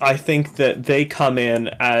 I think that they come in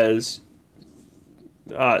as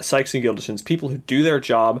Sykes and Gildersons, people who do their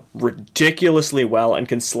job ridiculously well and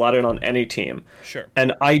can slot in on any team. Sure.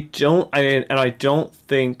 And I don't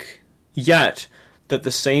think yet that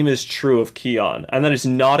the same is true of Keon, and that is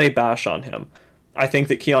not a bash on him. I think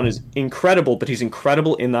that Keon is incredible, but he's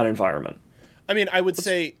incredible in that environment. I mean, I would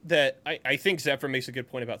say that I think Zephyr makes a good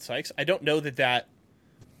point about Sykes. I don't know that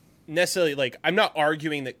necessarily, like, I'm not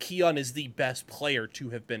arguing that Keon is the best player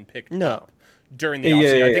to have been picked up during the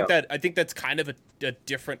offseason. I think that's kind of a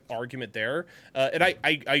different argument there. And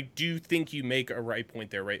I do think you make a right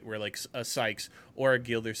point there, right? Where like a Sykes or a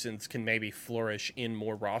Gildersons can maybe flourish in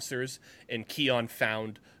more rosters, and Keon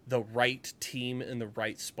found the right team in the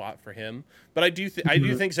right spot for him. But I do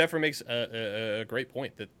think Zephyr makes a great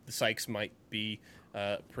point that the Sykes might be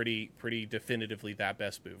pretty definitively that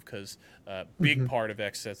best move, because big part of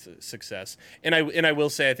X's success. And I will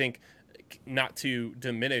say, I think, not to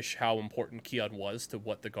diminish how important Keon was to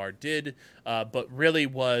what the guard did, but really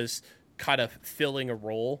was kind of filling a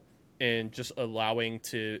role and just allowing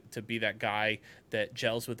to be that guy that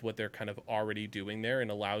gels with what they're kind of already doing there and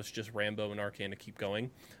allows just Rambo and Arcane to keep going.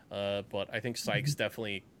 But I think Sykes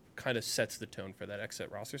definitely kind of sets the tone for that exit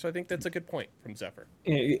roster. So I think that's a good point from Zephyr.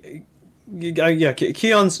 Yeah,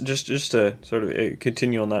 Keon's, just to sort of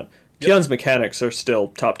continue on that, Keon's mechanics are still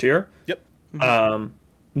top tier. Yep.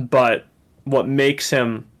 But what makes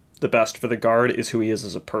him the best for the guard is who he is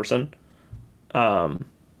as a person, and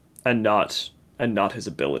not his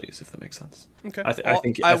abilities, if that makes sense. Okay. I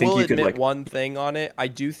think will you could admit one thing on it. I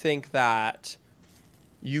do think that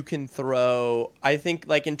you can throw, I think,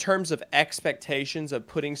 like, in terms of expectations of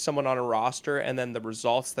putting someone on a roster and then the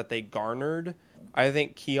results that they garnered, I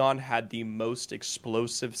think Keon had the most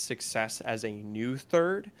explosive success as a new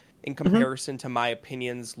third in comparison to my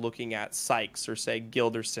opinions looking at Sykes or, say,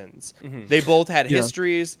 Gildersons. They both had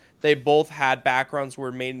histories. They both had backgrounds where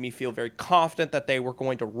it made me feel very confident that they were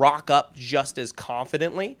going to rock up just as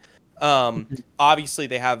confidently. Obviously,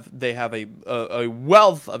 they have a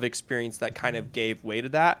wealth of experience that kind of gave way to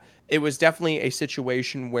that. It was definitely a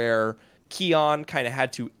situation where Keon kind of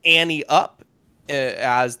had to ante up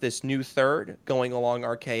as this new third going along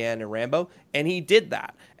RKN and Rambo, and he did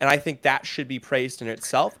that. And I think that should be praised in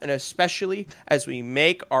itself, and especially as we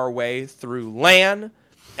make our way through LAN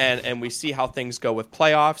and we see how things go with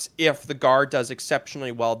playoffs. If the guard does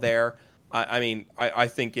exceptionally well there, I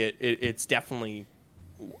think it's definitely,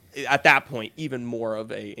 at that point, even more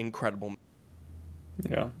of a incredible.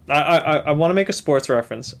 Yeah, I want to make a sports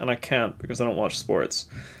reference, and I can't because I don't watch sports.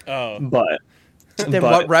 Oh, but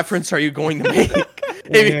what reference are you going to make?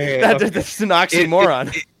 That's an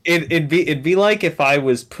oxymoron. It'd be like if I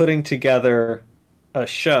was putting together a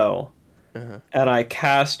show, and I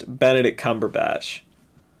cast Benedict Cumberbatch.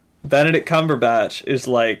 Benedict Cumberbatch is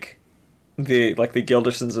like the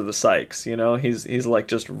Gildersons of the Sykes, you know. He's like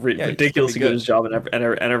just ridiculously good at his job, and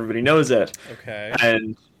everybody knows it. Okay.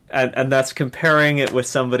 And that's comparing it with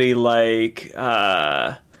somebody like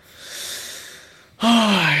I'll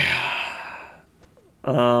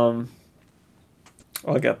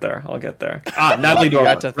get there. Natalie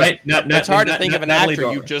Dormer, right? It's hard to think of an Natalie actor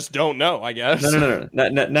Dormer. You just don't know, I guess. No.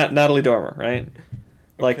 Natalie Dormer, right?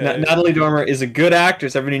 Like, Okay. Natalie Dormer is a good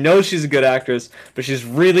actress. Everybody knows she's a good actress, but she's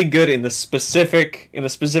really good in the specific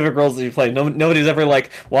roles that she plays. Nobody's ever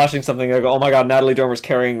like watching something and go, "Oh my god, Natalie Dormer's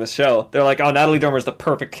carrying the show." They're like, "Oh, Natalie Dormer's the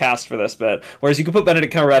perfect cast for this bit." Whereas you could put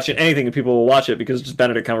Benedict Cumberbatch in anything and people will watch it because it's just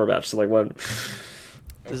Benedict Cumberbatch. So like, what?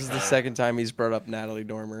 This is the second time he's brought up Natalie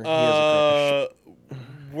Dormer. He has a crush.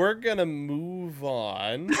 We're gonna move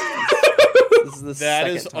on. This is the That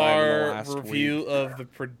second is time in the our last review week. of the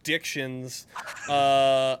predictions.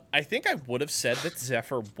 I think I would have said that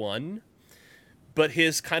Zephyr won, but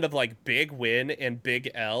his kind of like big win and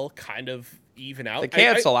big L kind of even out. They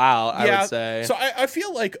cancel out, I would say. So I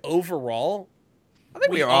feel like overall, I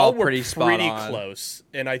think we all were were pretty spot on. close,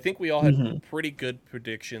 and I think we all had pretty good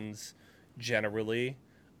predictions generally.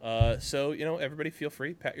 So, you know, everybody feel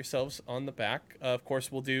free, pat yourselves on the back. Of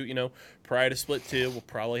course, we'll do, you know, prior to Split 2, we'll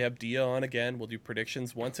probably have Dia on again. We'll do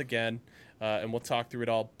predictions once again, and we'll talk through it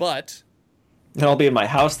all. But And I'll be in my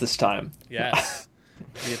house this time. yes,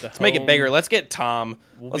 Let's make it bigger. Let's get Tom.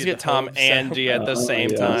 Let's get Tom and Gia at the same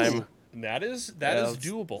time. That is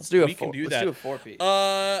doable. Let's do we can do that. Let's do a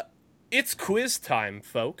 4-piece. It's quiz time,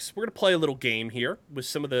 folks. We're gonna play a little game here with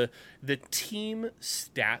some of the team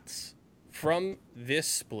stats from this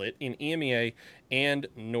split in EMEA and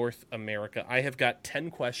North America. I have got 10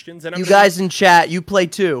 questions, and You guys in chat, you play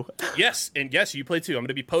too. Yes, you play too. I'm going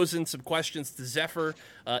to be posing some questions to Zephyr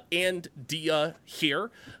and Dia here.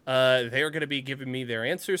 They're going to be giving me their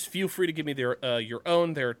answers. Feel free to give me your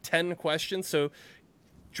own. There are 10 questions, so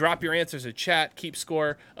drop your answers in chat. Keep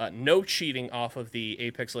score. No cheating off of the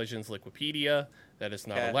Apex Legends Liquipedia. That is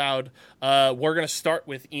not allowed. We're going to start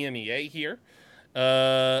with EMEA here.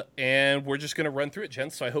 And we're just going to run through it,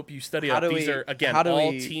 gents. So I hope you study up. These are, again,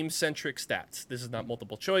 all team-centric stats. This is not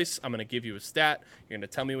multiple choice. I'm going to give you a stat. You're going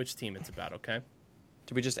to tell me which team it's about, okay?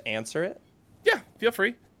 Do we just answer it? Yeah, feel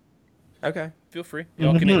free. Okay. Feel free.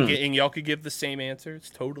 Y'all can give the same answer. It's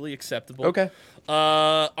totally acceptable. Okay.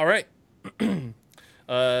 All right.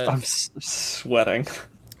 I'm sweating.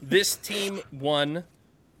 This team won,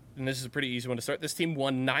 and this is a pretty easy one to start. This team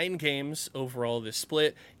won 9 games overall this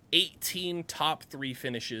split, 18 top 3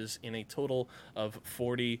 finishes in a total of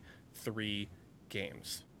 43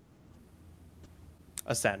 games.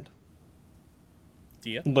 Ascend.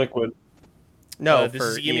 Dia? Liquid. No, This for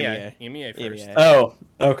is EMEA. EMEA first. EMEA. Oh,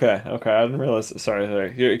 okay. I didn't realize. Sorry.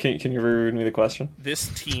 Can you reread me the question? This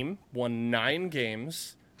team won 9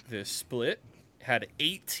 games this split, had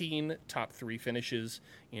 18 top 3 finishes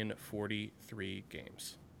in 43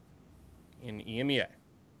 games. In EMEA.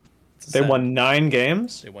 They won 9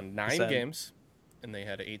 games? They won 9 Ascend. games, and they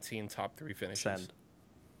had 18 top 3 finishes. Ascend.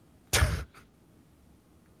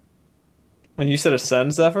 And you said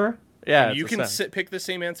Ascend, Zephyr? Yeah, And you it's can Ascend. pick the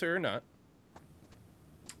same answer or not.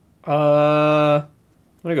 I'm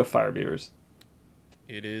gonna go Fire Beavers.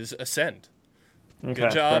 It is Ascend. Okay,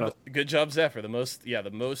 Good fair enough. job. Good job, Zephyr. The most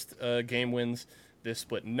game wins this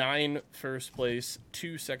split. 9 first place,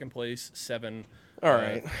 2 second place, 7 All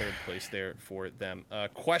right. third place there for them.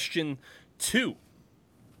 Question 2.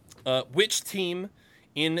 Which team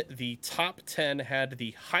in the top 10 had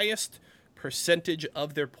the highest percentage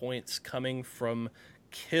of their points coming from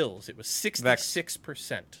kills? It was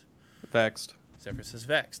 66%. Vexed. Zephyr says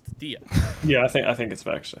Vexed. Dia. Yeah, I think it's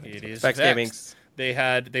Vex. It is Vex Vexed.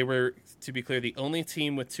 Gaming. They were, to be clear, the only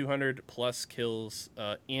team with 200 plus kills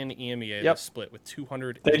in EMEA Yep. this split with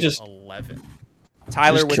 211. They just-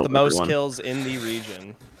 Tyler Just with the killed most everyone. kills in the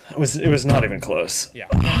region. It was not even close. Yeah,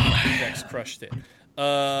 Vex crushed it.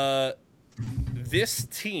 This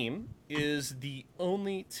team is the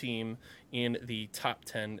only team in the top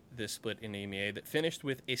 10 this split in EMEA that finished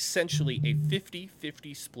with essentially a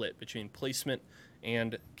 50-50 split between placement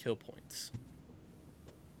and kill points.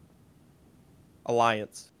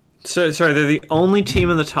 Alliance. So sorry, they're the only team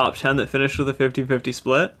in the top 10 that finished with a 50-50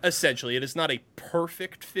 split. Essentially, it is not a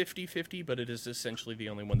perfect 50-50, but it is essentially the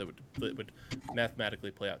only one that would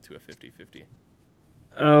mathematically play out to a 50-50.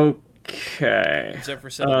 Okay. Zephyr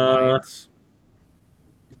said Alliance.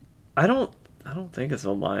 I don't think it's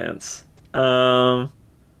Alliance.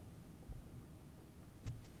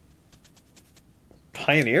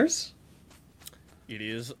 Pioneers? It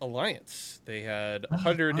is Alliance. They had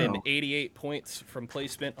 188 points from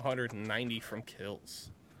placement, 190 from kills.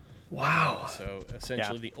 Wow. So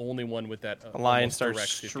essentially the only one with that Alliance are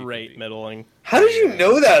almost direct straight 50-50. middling. How did you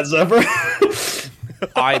know that, Zephyr?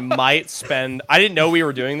 I might spend. I didn't know we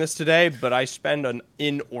were doing this today, but I spend an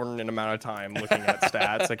inordinate amount of time looking at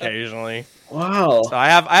stats occasionally. Wow. So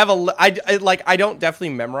I don't definitely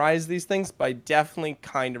memorize these things, but I definitely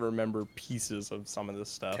kind of remember pieces of some of this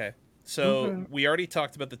stuff. Okay. So we already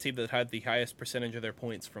talked about the team that had the highest percentage of their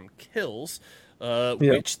points from kills.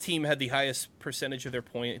 Which team had the highest percentage of their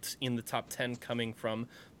points in the top 10 coming from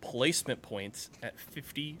placement points at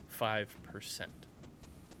 55%?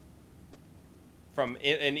 From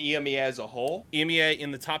in EMEA as a whole? EMEA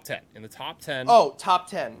in the top 10. In the top 10, Oh, top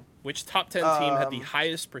 10. which top 10 team had the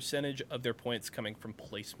highest percentage of their points coming from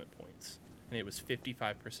placement points? And it was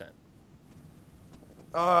 55%.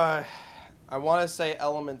 I want to say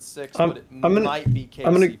Element 6, I'm but it gonna- might be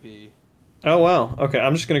I'm gonna- KCP. Oh, wow. Okay,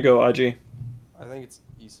 I'm just going to go IG. I think it's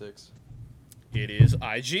E6. It is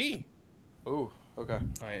IG. Ooh, okay.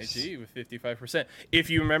 IG with 55%. If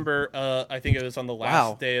you remember, I think it was on the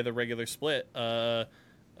last day of the regular split,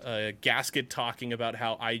 Gasket talking about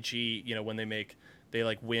how IG, when they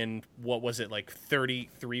like win, what was it, like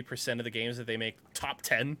 33% of the games that they make top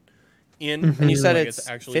 10 in. And you said Like, it's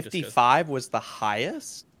actually 55 was the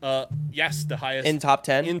highest yes, the highest in top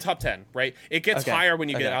 10? in top 10, right? It gets Okay. higher when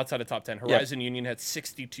you get Okay. outside of top 10. Horizon Union had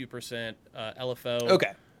 62%, LFO.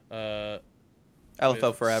 Okay. LFO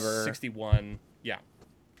with forever. 61. Yeah.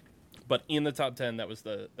 But in the top 10, that was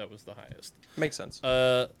the highest. Makes sense.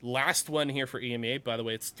 Last one here for EMA. By the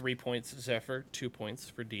way, it's 3 points Zephyr, 2 points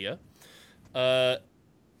for Dia.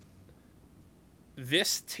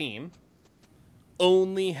 This team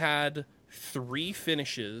only had 3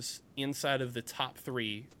 finishes inside of the top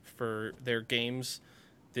 3 for their games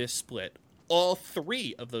this split. All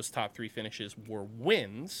 3 of those top 3 finishes were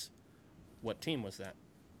wins. What team was that?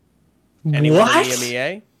 Anyone What? in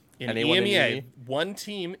EMEA? In Anyone in EMEA, EMEA? one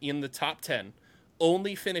team in the top 10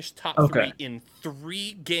 only finished top Okay. 3 in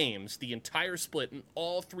 3 games, the entire split, and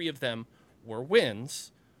all 3 of them were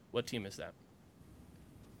wins. What team is that?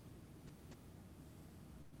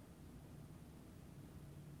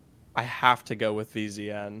 I have to go with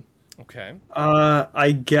VZN. Okay.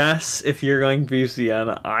 I guess if you're going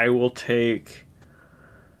VCN, I will take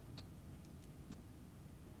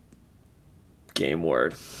Game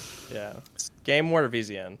Word. Yeah. Game Ward or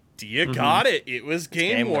VZN? Dia got it. It was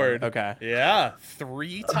Game Ward. Okay. Yeah.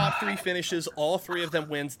 3 top 3 finishes, all 3 of them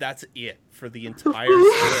wins. That's it for the entire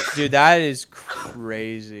split. Dude, that is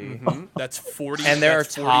crazy. That's 40. And there are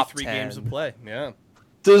that's top 43 games 10. of play. Yeah.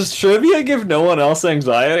 Does trivia give no one else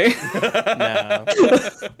anxiety? No.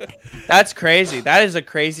 That's crazy. That is a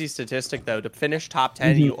crazy statistic, though. To finish top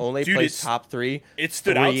 10, you only Dude, place top 3. It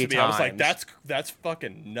stood out to me. 3 I was like, times. that's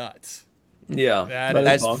fucking nuts. Yeah.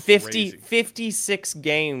 That's bomb. 56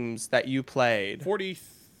 games that you played.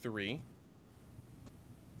 43.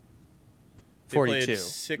 They 42. played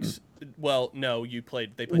 6. Well, no, they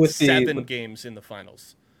played With the- 7 games in the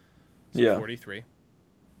finals. So Yeah. 43.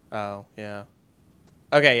 Oh, yeah.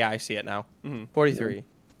 Okay, yeah, I see it now. 43.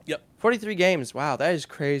 Yep. 43 games. Wow, that is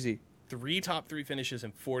crazy. 3 top 3 finishes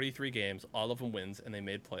in 43 games, all of them wins, and they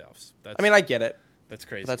made playoffs. That's, I mean, I get it. that's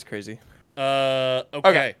crazy. That's crazy.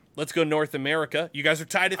 Okay. Let's go North America. You guys are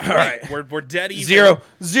tied at 3. right. We're dead even.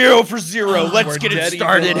 0 for 0. Let's We're get it dead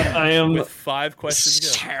started. even I am with 5 questions to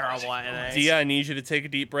go. Terrible at Dia, I need you to take a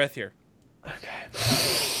deep breath here.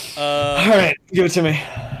 All right, give it to me.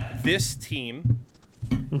 This team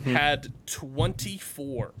had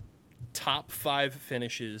 24 top 5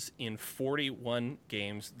 finishes in 41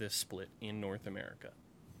 games this split in North America.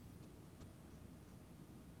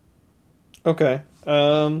 Okay.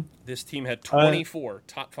 This team had 24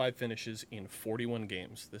 top 5 finishes in 41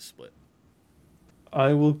 games this split.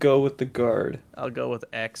 I will go with the guard. I'll go with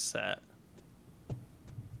X set.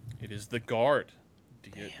 It is the guard.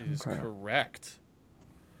 Dia is correct.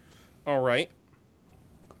 All right.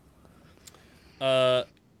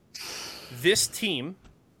 This team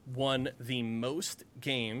won the most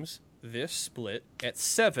games this split at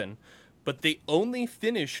 7, but they only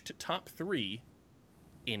finished top 3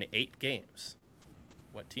 in 8 games.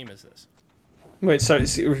 What team is this? Wait, sorry.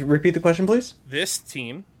 Repeat the question, please. This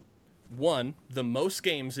team won the most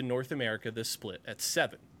games in North America this split at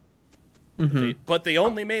 7. But they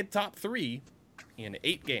only made top 3 in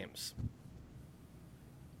 8 games.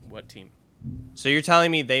 What team? So you're telling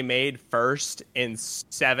me they made first in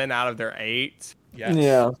 7 out of their 8? Yes.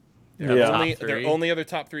 Yeah. Their, Yeah. only, Top their 3? only other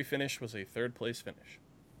top 3 finish was a 3rd place finish.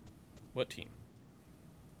 What team?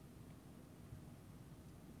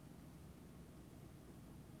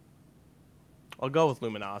 I'll go with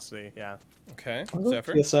Luminosity. Yeah. Okay. I'll go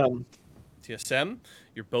Zephyr? TSM. TSM?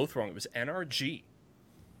 You're both wrong. It was NRG.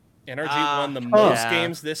 NRG Ah, won the most yeah.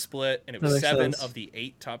 games this split, and it That was makes 7 sense. of the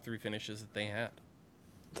 8 top 3 finishes that they had.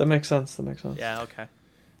 That makes sense. That makes sense. Yeah. Okay.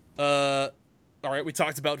 All right, we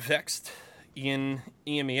talked about Vexed in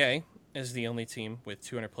EMEA as the only team with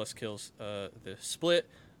 200 plus kills this split.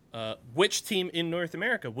 Which team in North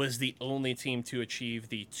America was the only team to achieve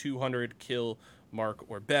the 200 kill mark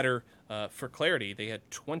or better? For clarity, they had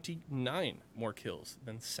 29 more kills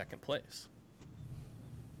than second place.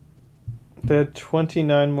 They had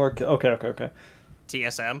 29 more. Okay.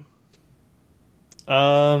 TSM.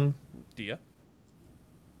 Dia?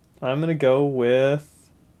 I'm gonna go with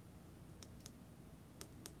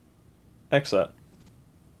Exet.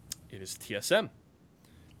 It is TSM.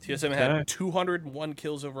 TSM Okay. had 201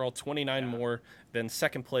 kills overall, 29 more than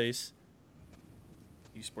second place.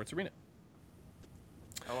 Esports Arena.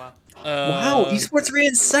 Oh wow. Wow, Esports Arena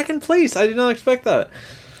in second place. I did not expect that.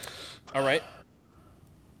 All right.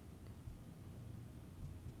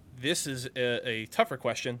 This is a tougher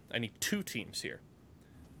question. I need 2 teams here.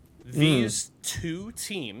 These 2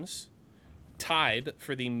 teams tied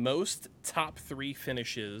for the most top 3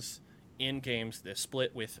 finishes in games this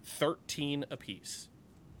split with 13 apiece.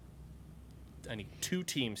 I need 2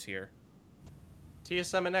 teams here.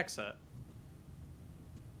 TSM and Exet.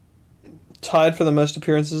 Tied for the most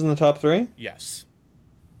appearances in the top 3. Yes.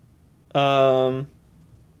 I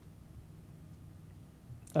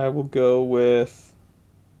will go with.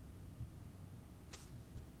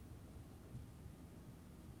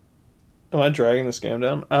 Am I dragging this game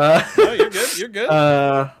down? No, you're good. You're good.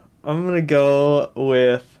 I'm gonna go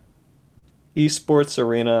with Esports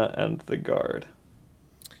Arena and the Guard.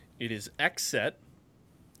 It is Xset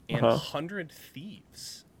and 100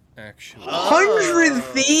 Thieves, actually. 100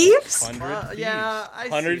 Thieves? 100 Thieves. yeah, I see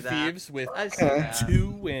 100 that. Thieves with I see that.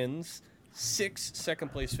 2 wins, 6 second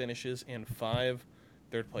place finishes, and 5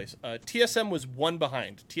 third place. TSM was 1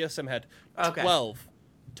 behind. TSM had 12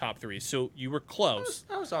 top 3s, so you were close.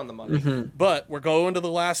 I was on the money. But we're going to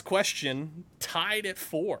the last question, tied at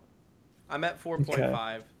 4. I'm at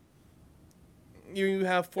 4.5. You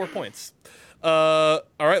have 4 points. All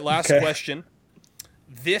right, last question.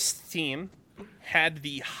 This team had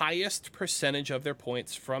the highest percentage of their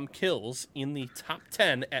points from kills in the top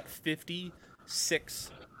 10 at 56%.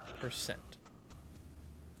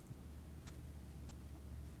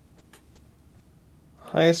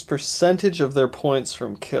 Highest percentage of their points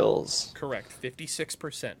from kills. Correct.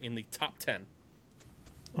 56% in the top 10.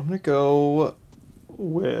 I'm gonna go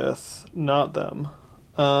with not them.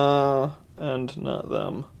 And not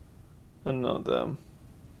them. And not them.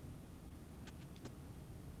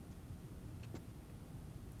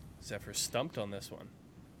 Zephyr stumped on this one.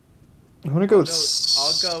 I'm gonna go with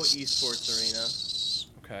I'll go Esports Arena.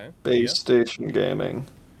 Okay. Base Station Gaming.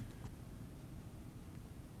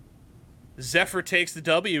 Zephyr takes the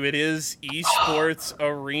W. It is Esports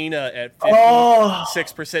Arena at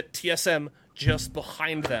 56%. TSM just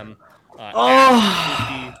behind them at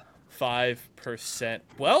 55%.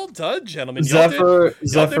 Well done, gentlemen. Zephyr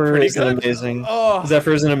good. is an amazing.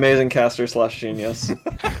 Zephyr is an amazing caster / genius.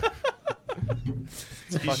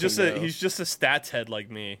 He's just a stats head like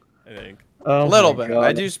me, I think. A little bit. God.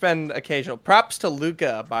 I do spend occasional. Props to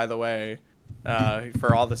Luca, by the way,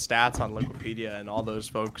 for all the stats on Wikipedia and all those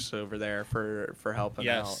folks over there for helping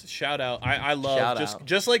out. Yes, shout out. I love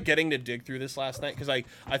just like getting to dig through this last night because I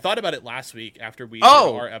thought about it last week after we did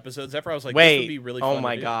our episodes. Zephyr, I was like, this would be really fun. Oh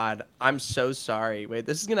my god, I'm so sorry. Wait,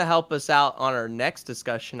 this is gonna help us out on our next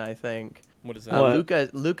discussion, I think. What is that?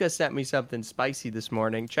 Luca sent me something spicy this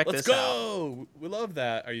morning. Let's go! We love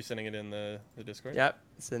that. Are you sending it in the Discord? Yep,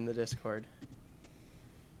 it's in the Discord.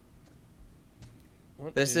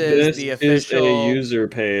 This is the official a user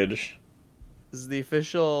page. This is the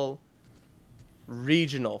official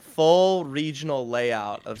full regional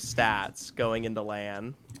layout of stats going into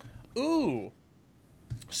LAN. Ooh.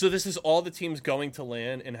 So this is all the teams going to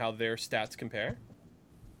LAN and how their stats compare?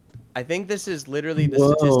 I think this is literally the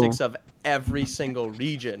statistics of every single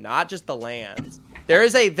region, not just the LANs. There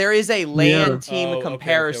is a LAN team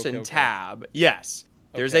comparison tab. Yes.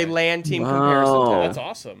 There's a LAN team comparison tab. That's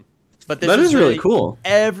awesome. But that is really cool.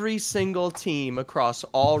 Every single team across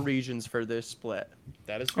all regions for this split.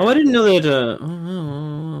 That is. I didn't know that.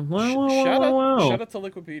 Shout out to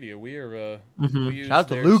Wikipedia. We are. We use shout out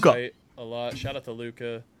to their Luca site a lot. Shout out to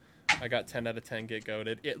Luca. I got 10 out of 10 get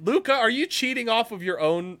goated. Luca, are you cheating off of your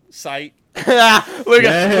own site? Luca's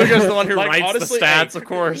the one who writes honestly, the stats, of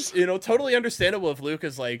course. Totally understandable if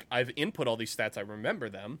Luca's like, I've input all these stats, I remember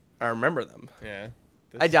them. Yeah.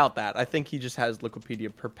 I doubt that. I think he just has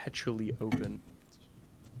Wikipedia perpetually open.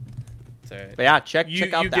 Right. But yeah, check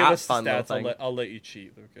out that fun stats, thing. I'll let you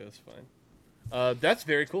cheat, Luca. That's fine. That's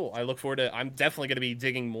very cool. I look forward to. I'm definitely going to be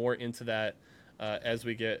digging more into that as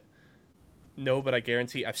we get. No, but I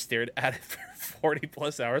guarantee I've stared at it for 40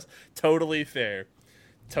 plus hours. Totally fair.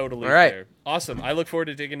 Totally fair. Awesome. I look forward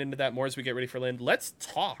to digging into that more as we get ready for LAN. Let's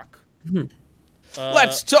talk.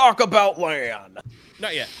 Let's talk about LAN.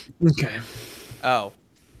 Not yet. Okay. Oh.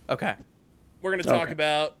 Okay. We're going to talk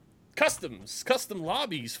about customs. Custom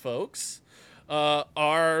lobbies, folks,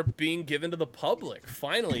 are being given to the public.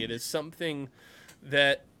 Finally, it is something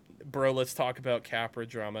that... Bro, let's talk about Capra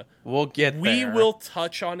drama. We'll get there. We will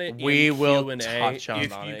touch on it we in will Q&A touch on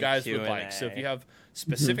if you guys would like. So if you have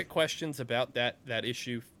specific questions about that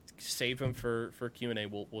issue, save them for Q&A.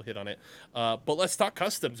 We'll hit on it. But let's talk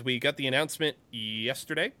customs. We got the announcement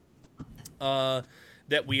yesterday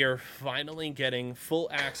that we are finally getting full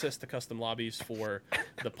access to custom lobbies for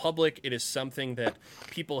the public. It is something that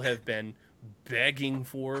people have been begging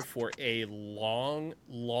for a long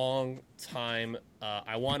time.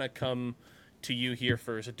 I want to come to you here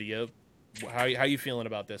first, Dia. How you feeling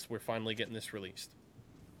about this? We're finally getting this released.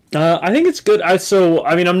 I think it's good.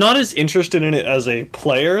 I'm not as interested in it as a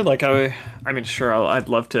player. Like I'd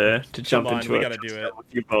love to jump into it. We gotta do it with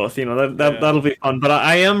you both. That'll be fun. But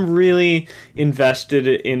I am really invested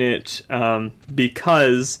in it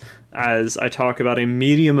because, as I talk about a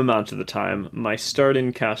medium amount of the time, my start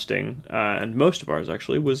in casting, and most of ours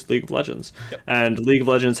actually, was League of Legends. Yep. And League of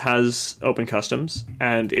Legends has open customs,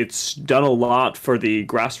 and it's done a lot for the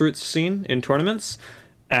grassroots scene in tournaments.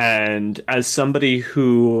 And as somebody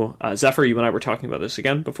who, Zephyr, you and I were talking about this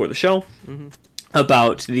again before the show,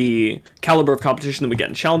 about the caliber of competition that we get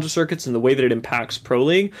in challenger circuits and the way that it impacts Pro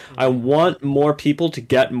League, I want more people to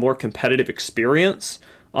get more competitive experience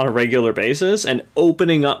on a regular basis, and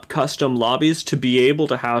opening up custom lobbies to be able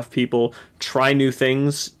to have people try new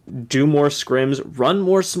things, do more scrims, run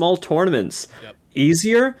more small tournaments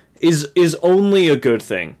easier is only a good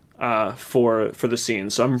thing for the scene.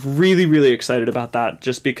 So I'm really, really excited about that,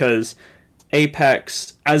 just because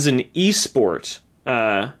Apex as an esport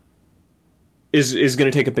is going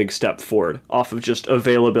to take a big step forward off of just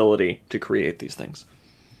availability to create these things.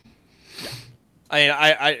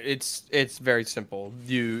 It's very simple.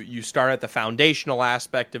 You start at the foundational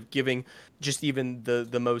aspect of giving just even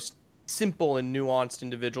the most simple and nuanced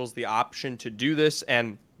individuals the option to do this,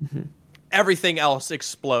 and everything else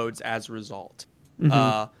explodes as a result.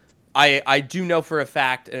 I do know for a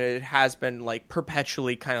fact, and it has been like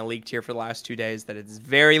perpetually kind of leaked here for the last 2 days, that it's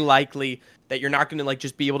very likely that you're not going to like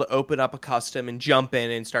just be able to open up a custom and jump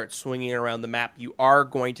in and start swinging around the map. You are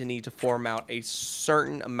going to need to form out a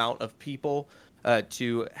certain amount of people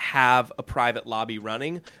to have a private lobby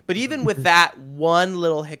running. But even with that one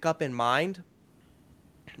little hiccup in mind,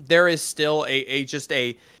 there is still a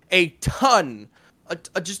ton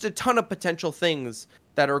of potential things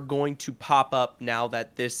that are going to pop up now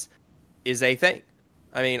that this is a thing.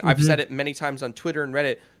 I mean, I've said it many times on Twitter and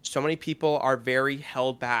Reddit. So many people are very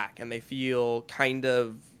held back and they feel kind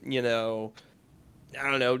of, I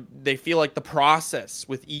don't know, they feel like the process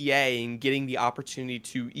with EA and getting the opportunity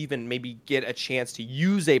to even maybe get a chance to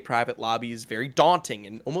use a private lobby is very daunting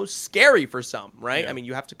and almost scary for some, right? Yeah. I mean,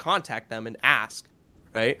 you have to contact them and ask,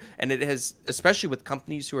 right? And it has, especially with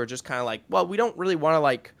companies who are just kind of like, well, we don't really want to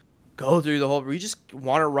like go through the whole, we just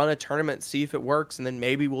want to run a tournament, see if it works, and then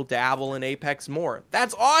maybe we'll dabble in Apex more.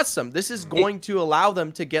 That's awesome. This is going to allow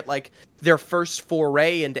them to get like their first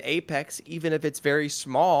foray into Apex, even if it's very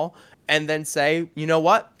small, and then say, you know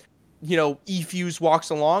what? eFuse walks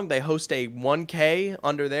along, they host a 1K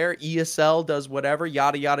under there, ESL does whatever,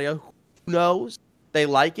 yada, yada, who knows? They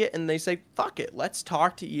like it, and they say, fuck it, let's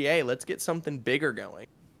talk to EA, let's get something bigger going.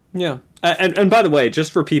 Yeah, and by the way,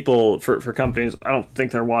 just for people, for companies, I don't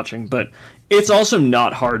think they're watching, but it's also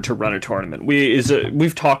not hard to run a tournament.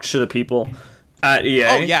 We've talked to the people at EA.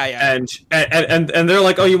 Oh yeah. And they're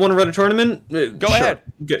like, oh, you want to run a tournament? Go ahead,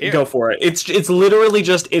 go for it. It's literally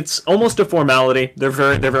just, it's almost a formality. They're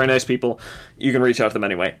very nice people. You can reach out to them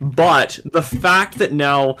anyway. But the fact that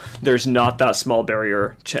now there's not that small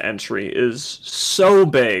barrier to entry is so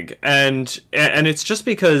big, and it's just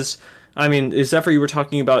because. I mean, Zephyr, you were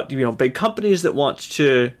talking about, big companies that want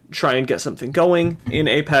to try and get something going in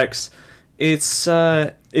Apex. It's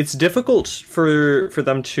difficult for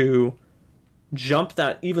them to jump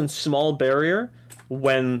that even small barrier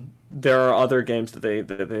when there are other games that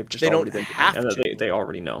they've just already been doing and that they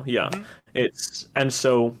already know. Yeah, and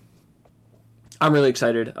so I'm really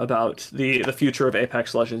excited about the future of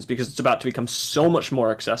Apex Legends because it's about to become so much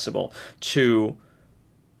more accessible to.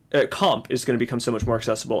 Comp is going to become so much more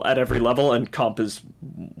accessible at every level, and comp is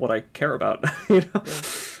what I care about.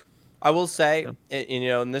 I will say,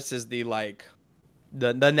 and this is the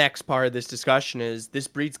next part of this discussion is this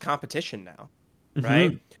breeds competition now,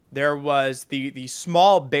 right? There was the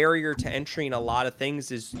small barrier to entry in a lot of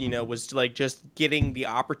things was like just getting the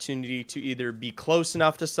opportunity to either be close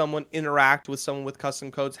enough to someone, interact with someone with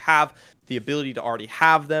custom codes, have the ability to already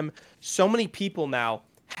have them. So many people now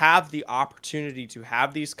have the opportunity to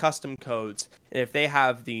have these custom codes, and if they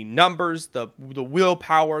have the numbers, the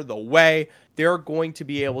willpower, the way, they're going to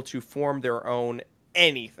be able to form their own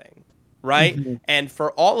anything, right? And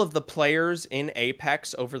for all of the players in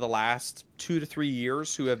Apex over the last 2 to 3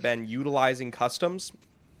 years who have been utilizing customs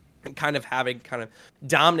and kind of having kind of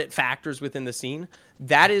dominant factors within the scene,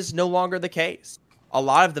 that is no longer the case. A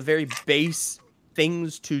lot of the very base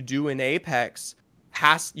things to do in Apex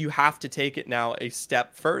you have to take it now a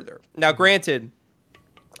step further. Now, granted,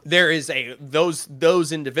 there is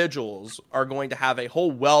those individuals are going to have a whole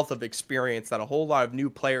wealth of experience that a whole lot of new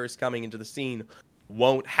players coming into the scene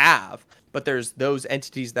won't have. But there's those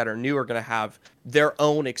entities that are new are going to have their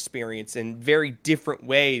own experience in very different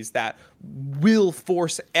ways that will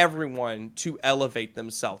force everyone to elevate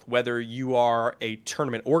themselves. Whether you are a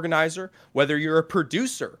tournament organizer, whether you're a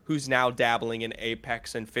producer who's now dabbling in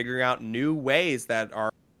Apex and figuring out new ways that are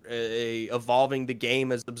evolving the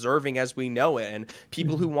game as observing as we know it, and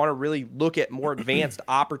people who want to really look at more advanced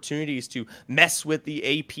opportunities to mess with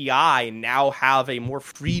the API and now have a more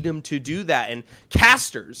freedom to do that, and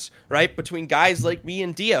casters, right, between guys like me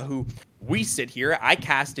and Dia, who we sit here, I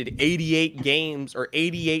casted 88 games or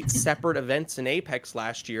 88 separate events in Apex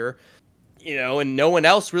last year, and no one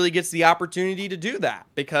else really gets the opportunity to do that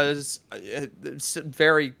because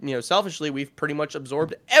very, selfishly, we've pretty much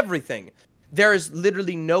absorbed everything. There is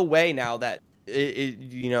literally no way now that,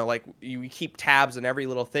 you keep tabs on every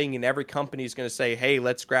little thing and every company is going to say, hey,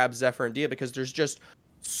 let's grab Zephyr and Dia, because there's just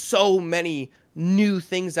so many new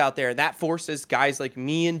things out there. That forces guys like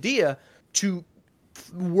me and Dia to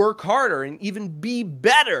work harder and even be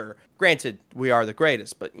better. Granted, we are the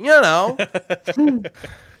greatest, but Yeah,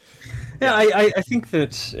 I think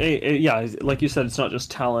that, like you said, it's not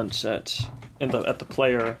just talent at the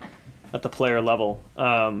player level,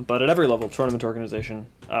 but at every level, tournament organization,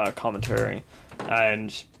 commentary,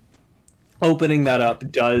 and opening that up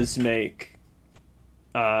does make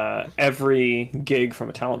every gig from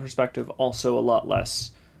a talent perspective also a lot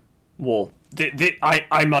less well,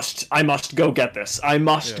 I must go get this. I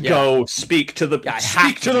must go speak to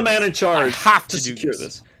the man in charge. I have to secure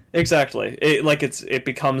this. Exactly. It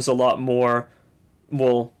becomes a lot more.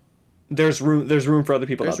 Well, there's room for other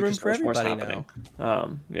people. There's room for everybody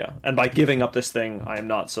now. And by giving up this thing, I am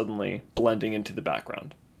not suddenly blending into the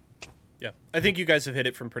background. Yeah, I think you guys have hit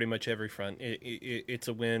it from pretty much every front. It's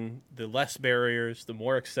a win. The less barriers, the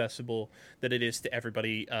more accessible that it is to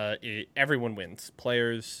everybody. Everyone wins.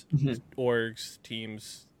 Players, orgs,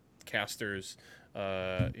 teams, casters,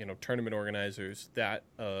 tournament organizers. That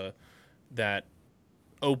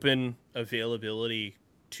open availability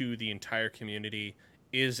to the entire community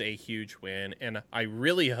is a huge win, and I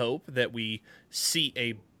really hope that we see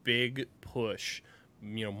a big push.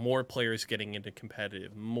 More players getting into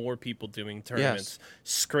competitive, more people doing tournaments,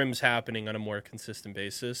 scrims happening on a more consistent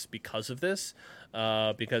basis because of this,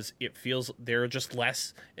 because it feels there are just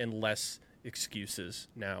less and less excuses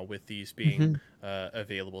now with these being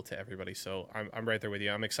available to everybody. So I'm right there with you.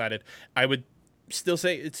 I'm excited. I would still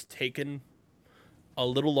say it's taken a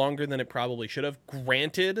little longer than it probably should have.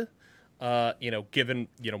 Granted, given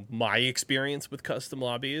my experience with custom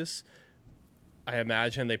lobbies, I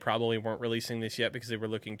imagine they probably weren't releasing this yet because they were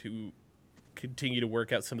looking to continue to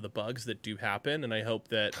work out some of the bugs that do happen. And I hope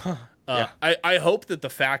that I hope that the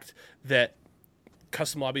fact that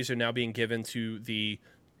custom lobbies are now being given to the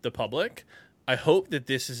public, I hope that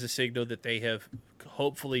this is a signal that they have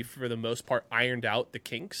hopefully for the most part ironed out the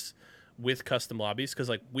kinks with custom lobbies,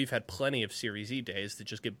 because we've had plenty of Series E days that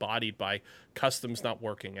just get bodied by customs not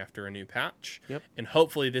working after a new patch. And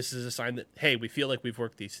hopefully this is a sign that, hey, we feel like we've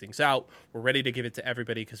worked these things out. We're ready to give it to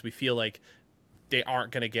everybody because we feel like they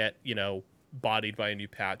aren't going to get, bodied by a new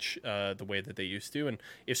patch the way that they used to. And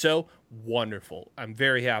if so, wonderful. I'm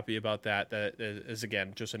very happy about that. That is,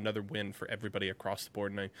 again, just another win for everybody across the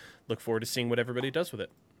board. And I look forward to seeing what everybody does with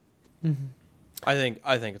it. I think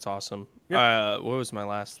it's awesome. What was my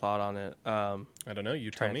last thought on it? I don't know. You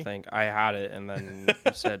tell me. Think I had it, and then you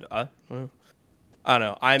said, I don't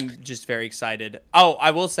know. I'm just very excited. Oh, I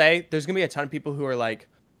will say, there's gonna be a ton of people who are like,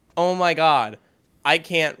 "Oh my god, I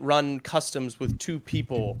can't run customs with 2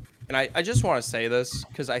 people." And I just want to say this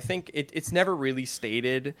because I think it's never really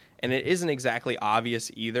stated, and it isn't exactly obvious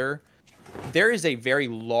either. There is a very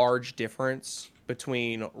large difference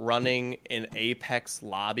between running an Apex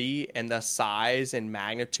lobby and the size and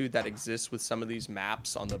magnitude that exists with some of these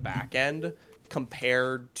maps on the back end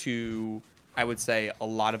compared to, I would say, a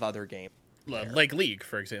lot of other games. Like League,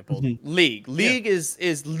 for example. League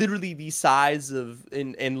is literally the size of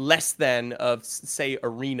in less than of, say,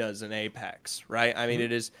 arenas in Apex, right? I mean,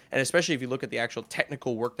 it is, and especially if you look at the actual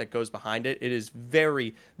technical work that goes behind it, it is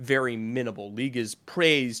very, very minimal. League is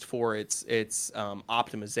praised for its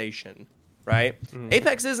optimization, right?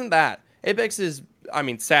 Apex isn't that. Apex is, I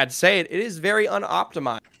mean, sad to say it, it is very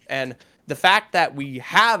unoptimized. And the fact that we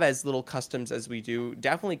have as little customs as we do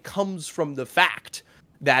definitely comes from the fact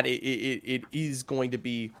that it is going to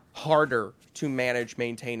be harder to manage,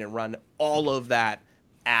 maintain, and run all of that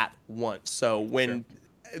at once. So when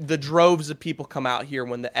the droves of people come out here,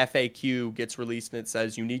 when the FAQ gets released and it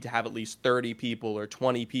says you need to have at least 30 people or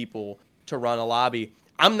 20 people to run a lobby,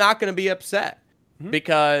 I'm not going to be upset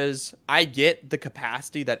because I get the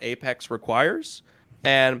capacity that Apex requires.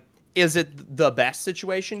 And is it the best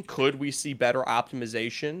situation? Could we see better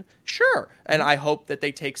optimization? Sure. And I hope that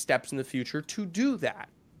they take steps in the future to do that.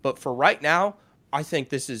 But for right now, I think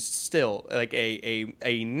this is still like a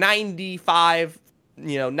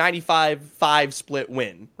 95-5 split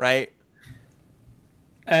win, right?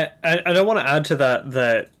 And I want to add to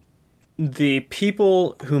that the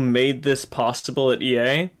people who made this possible at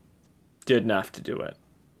EA didn't have to do it.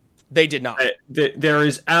 They did not. There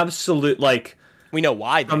is absolute, like... We know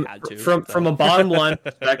why they had to. From a bottom line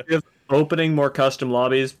perspective, opening more custom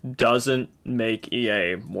lobbies doesn't make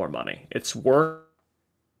EA more money. It's worth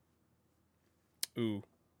in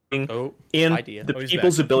idea. the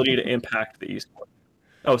people's ability to impact the esports.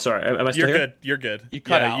 Oh, sorry. Am I still here? Good. You're good. You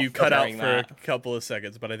cut out. You cut out for a couple of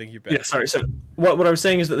seconds, but I think you're back. Yeah, sorry. So what I was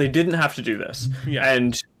saying is that they didn't have to do this. Yeah.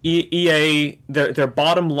 And EA, their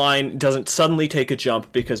bottom line doesn't suddenly take a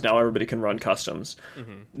jump because now everybody can run customs.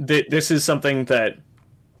 This is something that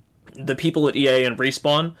the people at EA and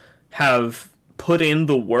Respawn have put in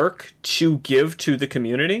the work to give to the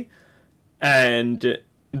community. And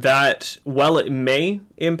that, while it may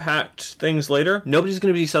impact things later, nobody's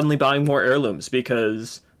going to be suddenly buying more heirlooms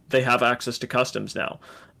because they have access to customs now.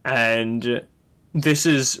 And this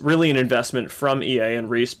is really an investment from EA and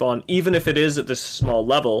Respawn, even if it is at this small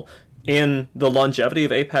level, in the longevity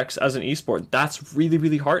of Apex as an esport. That's really,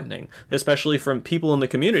 really heartening, especially from people in the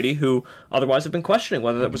community who otherwise have been questioning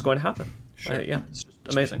whether that was going to happen. Sure. Yeah, it's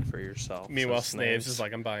just amazing. For yourself. Meanwhile, Snaves is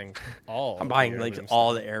like, I'm buying all. I'm buying the like heirlooms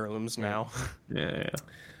all now. the heirlooms now. Yeah.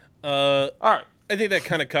 All right. I think that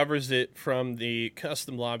kind of covers it from the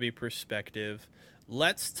custom lobby perspective.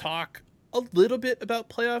 Let's talk a little bit about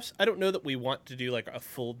playoffs. I don't know that we want to do like a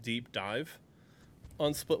full deep dive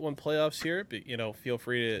on Split 1 playoffs here, but feel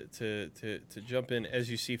free to jump in as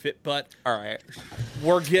you see fit. But All right.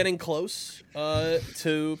 we're getting close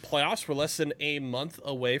to playoffs. We're less than a month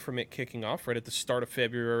away from it kicking off, right at the start of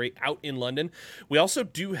February out in London. We also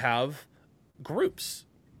do have groups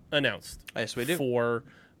announced. Yes, we do. For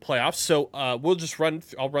playoffs. So we'll just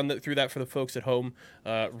I'll run through that for the folks at home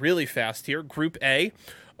really fast here. Group A,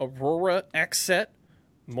 Aurora, Xset,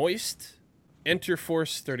 Moist,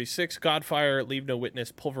 Interforce 36, Godfire, Leave No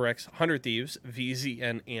Witness, Pulverex, 100 Thieves,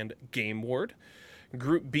 VZN, and Game Ward.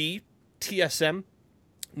 Group B, TSM,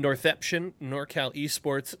 Northeption, NorCal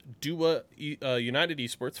Esports, Dua United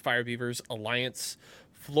Esports, Fire Beavers, Alliance,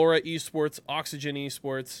 Flora Esports, Oxygen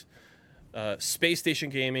Esports, Space Station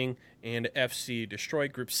Gaming, and FC Destroy.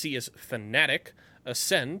 Group C is Fnatic,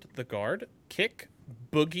 Ascend, The Guard, Kick,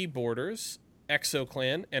 Boogie Borders,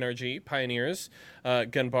 ExoClan, NRG, Pioneers,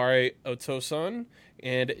 Ganbare Otoson,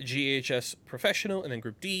 and GHS Professional. And then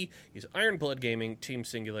Group D is Iron Blood Gaming, Team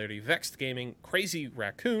Singularity, Vexed Gaming, Crazy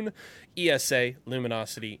Raccoon, ESA,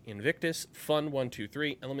 Luminosity, Invictus, Fun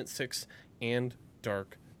 123, Element 6, and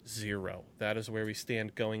Dark Zero. That is where we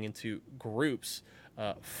stand going into groups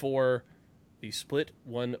for the Split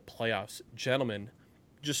 1 playoffs. Gentlemen,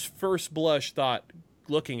 just first blush thought,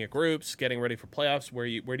 looking at groups, getting ready for playoffs,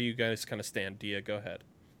 where do you guys kind of stand? Dia, go ahead.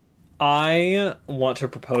 I want to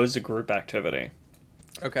propose a group activity.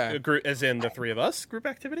 Okay. A group, as in the three of us, group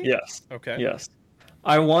activity? Yes. Okay. Yes.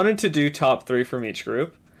 I wanted to do top 3 from each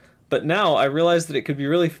group, but now I realize that it could be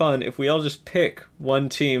really fun if we all just pick one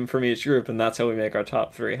team from each group, and that's how we make our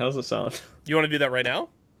top 3. How's it sound? You want to do that right now?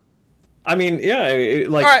 I mean, yeah,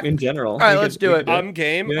 All right. in general. All right, let's do it. I'm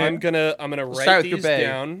game. Yeah. I'm gonna start write with these Group A.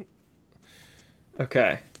 down.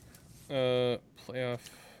 Okay. Playoff.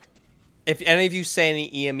 If any of you say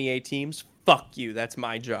any EMEA teams, fuck you. That's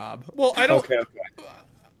my job. Well, I don't. Okay.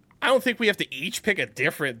 I don't think we have to each pick a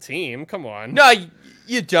different team. Come on. No,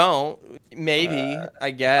 you don't. Maybe,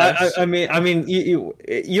 I guess. I mean, you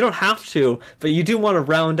don't have to, but you do want to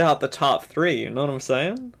round out the top 3. You know what I'm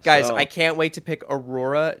saying, Guys, So- I can't wait to pick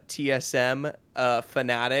Aurora, TSM,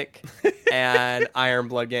 Fnatic, and Iron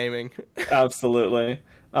Blood Gaming. Absolutely.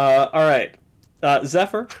 All right,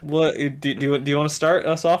 Zephyr. What do you want to start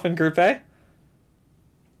us off in Group A?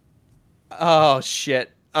 Oh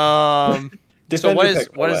shit. So Defend what your is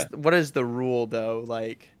pick, by the way. what is the rule though?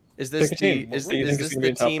 Like, is this Pick a team. is What do you think is this gonna be the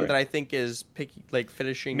in top team 3? that I think is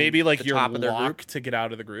finishing Maybe like the your top of their group? lock to get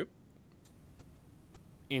out of the group.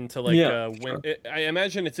 Into like Yeah, win. I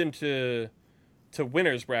imagine it's into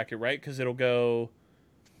winners bracket, right? Because it'll go.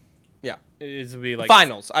 Yeah, It'll be like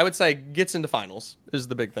finals. I would say gets into finals is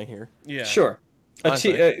the big thing here. Yeah. Sure.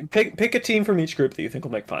 Honestly. Pick a team from each group that you think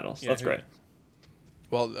will make finals. Yeah, That's who- great.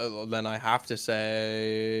 Well, then I have to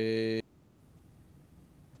say.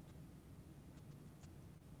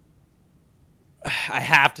 I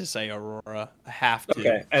have to say Aurora. I have to.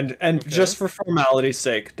 Okay, and just for formality's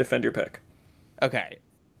sake, defend your pick. Okay.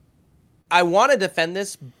 I want to defend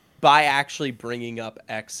this by actually bringing up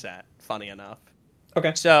Xset, funny enough.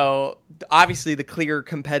 Okay. So, obviously, the clear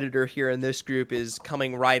competitor here in this group is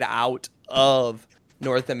coming right out of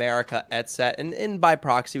North America, Xset. And by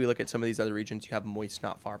proxy, we look at some of these other regions. You have Moist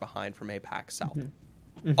not far behind from APAC South.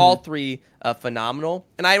 Mm-hmm. All three phenomenal.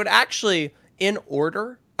 And I would actually, in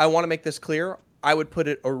order, I want to make this clear, I would put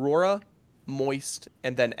it Aurora, Moist,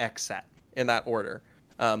 and then Xset in that order.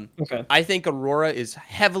 Okay. I think Aurora is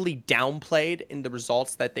heavily downplayed in the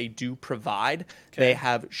results that they do provide. They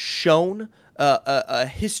have shown a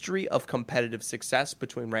history of competitive success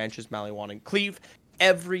between Ranches, Maliwan, and Cleve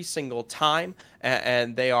every single time,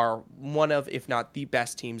 and they are one of, if not the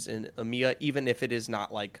best teams in EMEA, even if it is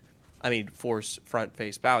not force front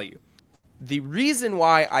face value. The reason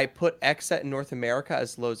why I put Xset in North America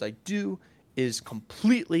as low as I do is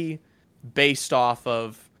completely based off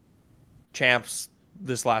of champs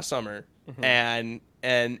this last summer, and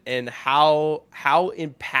how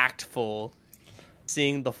impactful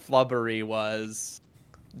seeing the flubbery was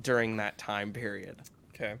during that time period.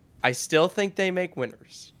 Okay. I still think they make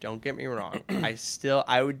winners. Don't get me wrong.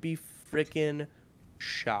 I would be freaking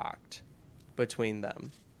shocked between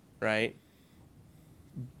them, right?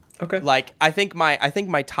 Okay. Like I think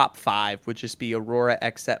my top 5 would just be Aurora,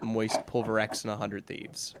 Xset, Moist, Pulverex, and 100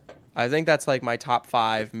 Thieves. I think that's like my top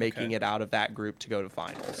 5 making it out of that group to go to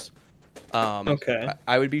finals. Okay.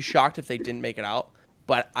 I would be shocked if they didn't make it out,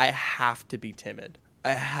 but I have to be timid.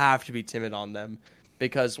 I have to be timid on them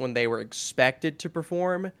because when they were expected to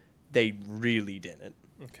perform, they really didn't.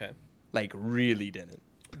 Okay. Like, really didn't.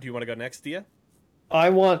 Do you want to go next, Dia? I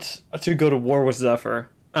want to go to war with Zephyr.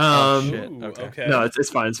 Shit. Ooh, Okay. No, it's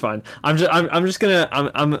fine. It's fine. I'm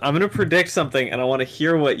gonna predict something, and I want to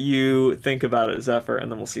hear what you think about it, Zephyr, and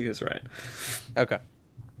then we'll see who's right. Okay.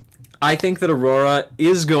 I think that Aurora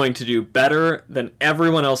is going to do better than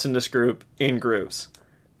everyone else in this group in groups.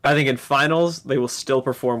 I think in finals they will still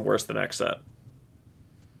perform worse than XSET.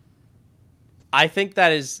 I think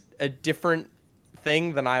that is a different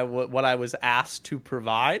thing than what I was asked to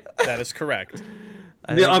provide. That is correct.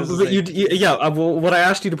 What I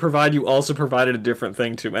asked you to provide, you also provided a different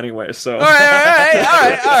thing to anyway. So all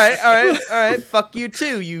right. Fuck you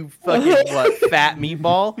too, you fucking fat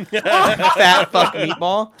meatball, fat fuck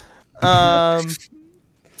meatball.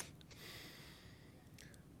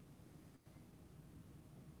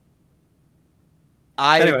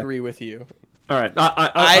 I agree with you. All right,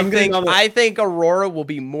 I think Aurora will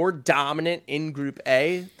be more dominant in Group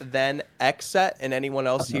A than XSET and anyone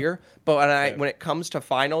else here. But when it comes to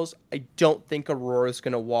finals, I don't think Aurora is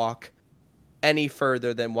going to walk any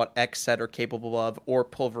further than what XSET are capable of, or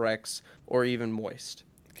Pulverex, or even Moist.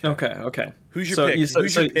 Okay. Who's your pick?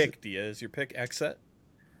 Who's your pick, Dia? Is your pick XSET?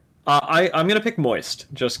 I'm gonna pick Moist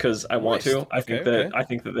just because I want to. I think that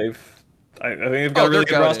they've. I think they've got a really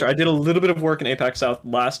good roster. I did a little bit of work in Apex South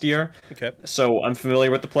last year, so I'm familiar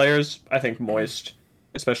with the players. I think Moist,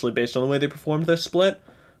 especially based on the way they performed this split,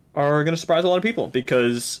 are going to surprise a lot of people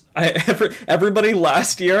because everybody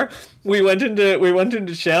last year we went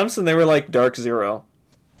into champs and they were like Dark Zero,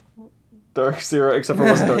 except for it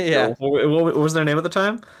wasn't Dark Zero. What was their name at the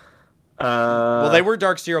time? Well, they were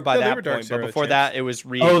Dark Zero by that point, but before that, it was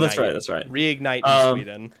Reignite. Oh, that's right. Reignite in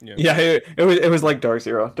Sweden. Yeah, it was like Dark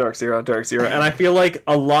Zero, and I feel like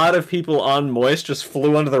a lot of people on Moist just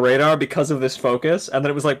flew under the radar because of this focus, and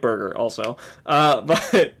then it was like Burger also.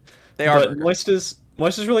 But Moist is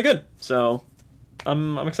really good, so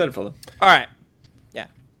I'm excited for them. All right, yeah.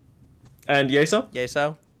 And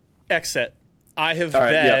Yeso? XSET. I have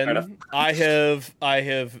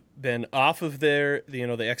been off of the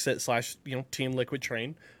XSET / Team Liquid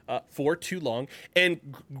train for too long.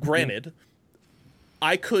 And granted,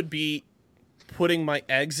 I could be putting my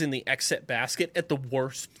eggs in the XSET basket at the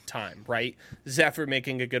worst time, right? Zephyr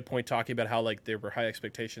making a good point talking about how there were high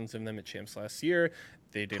expectations of them at champs last year.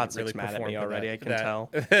 They didn't really perform mad at me already. I can tell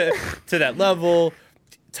to that level.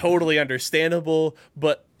 Totally understandable,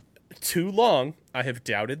 but too long I have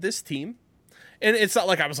doubted this team. And it's not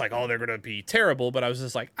like I was like, oh, they're going to be terrible, but I was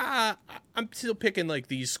just like, I'm still picking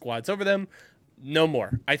these squads over them. No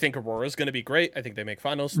more. I think Aurora's going to be great. I think they make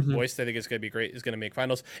finals. Moist, I think is going to be great, is going to make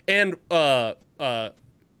finals. And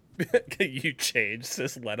you changed,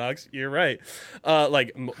 says Lennox. You're right.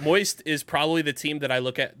 Moist is probably the team that I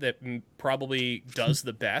look at that probably does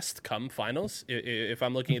the best come finals. If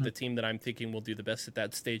I'm looking at the team that I'm thinking will do the best at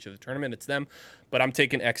that stage of the tournament, it's them. But I'm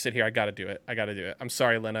taking XSET here. I got to do it. I'm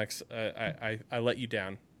sorry, Lennox. I let you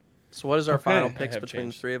down. So what is our final picks between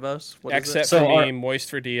the three of us? XSET for me, Moist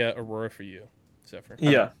for Dia, Aurora for you, Zephyr.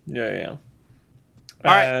 Yeah. All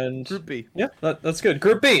right, and Group B. Yeah, that's good.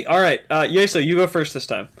 Group B. All right, Yeso, you go first this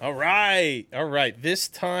time. All right. This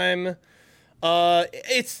time,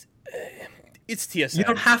 it's TSM. You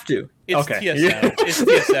don't have to. It's TSM. It's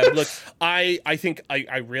TSM. Look, I think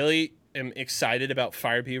I really am excited about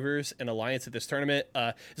Fire Beavers and Alliance at this tournament,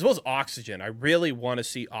 as well as Oxygen. I really want to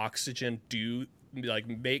see Oxygen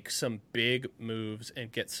make some big moves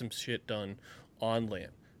and get some shit done on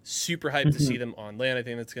land. Super hyped to see them on land. I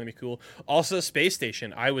think that's going to be cool. Also, Space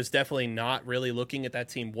Station. I was definitely not really looking at that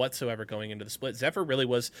team whatsoever going into the split. Zephyr really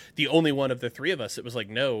was the only one of the three of us. It was like,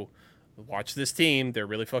 no, watch this team. They're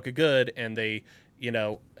really fucking good. And they,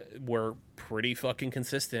 were pretty fucking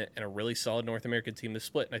consistent and a really solid North American team to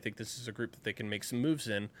split. And I think this is a group that they can make some moves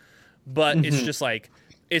in. But it's just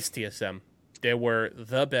it's TSM. They were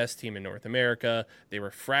the best team in North America. They were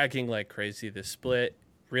fragging like crazy this split.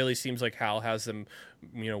 Really seems like Hal has them,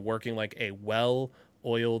 working like a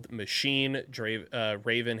well-oiled machine.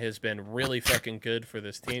 Raven has been really fucking good for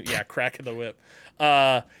this team. Yeah, cracking the whip.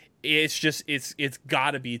 It's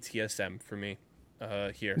got to be TSM for me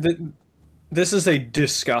here. This is a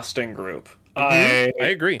disgusting group. I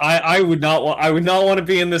agree. I would not want to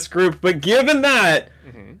be in this group. But given that,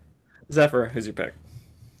 Zephyr, who's your pick?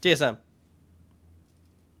 TSM.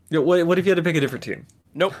 What if you had to pick a different team?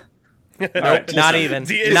 Nope. right, Not even.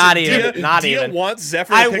 Dia Not Dia even. wants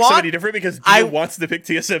Zephyr to pick somebody different because Dia wants to pick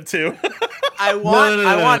TSM too. I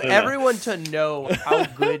want no. everyone to know how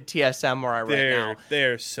good TSM are right now.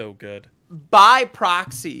 They're so good. By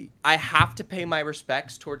proxy, I have to pay my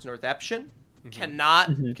respects towards Northeption.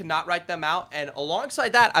 Cannot write them out. And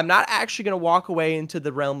alongside that, I'm not actually going to walk away into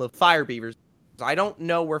the realm of Fire Beavers. I don't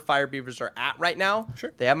know where Fire Beavers are at right now.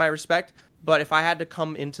 Sure. They have my respect. But if I had to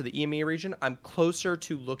come into the EMEA region, I'm closer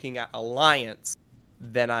to looking at Alliance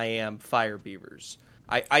than I am Fire Beavers.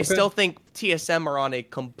 I still think TSM are on a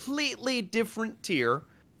completely different tier.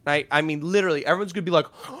 I mean, literally, everyone's going to be like,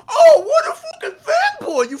 oh, what a fucking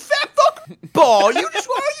fanboy, you fat fucking ball. You just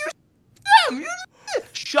want to use them.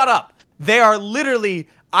 Shut up. They are literally,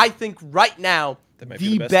 I think, right now,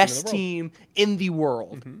 the best team in the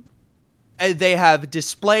world. Mm-hmm. And they have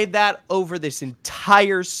displayed that over this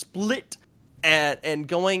entire split. And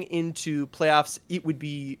going into playoffs, it would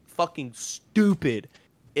be fucking stupid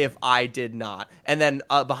if I did not. And then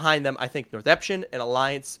behind them, I think Northeption and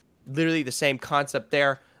Alliance, literally the same concept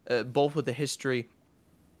there, both with the history.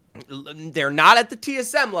 They're not at the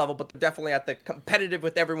TSM level, but they're definitely at the competitive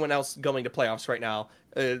with everyone else going to playoffs right now.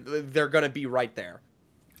 They're going to be right there.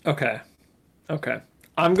 Okay.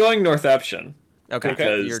 I'm going Northeption. Okay.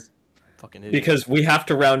 Because, you're fucking idiot. Because we have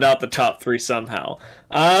to round out the top 3 somehow.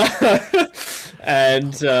 I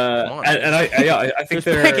think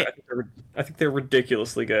they're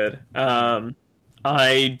ridiculously good.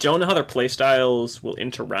 I don't know how their playstyles will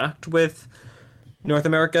interact with North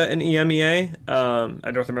America and EMEA,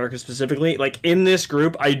 and North America specifically. Like, in this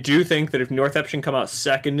group, I do think that if Northeption come out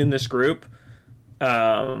second in this group,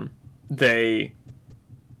 they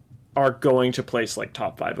are going to place like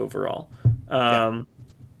top 5 overall.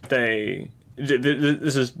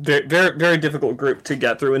 This is very, very, very difficult group to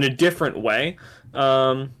get through in a different way,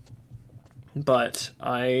 but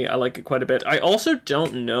I like it quite a bit. I also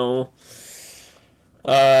don't know.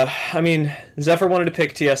 I mean, Zephyr wanted to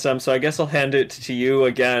pick TSM, so I guess I'll hand it to you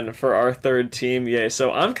again for our third team. Yay!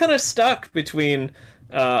 So I'm kind of stuck between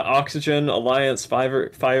Oxygen, Alliance,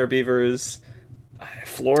 Fire Beavers,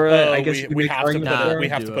 Flora. I guess we have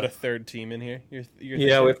to put a third team in here.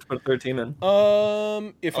 Yeah, we have to put a third team in. If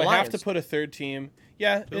Alliance. I have to put a third team,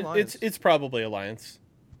 it's probably Alliance.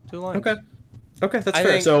 2 Alliance. Okay,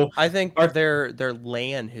 that's fair. I think their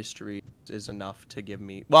LAN history is enough to give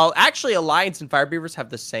me. Well, actually, Alliance and Fire Beavers have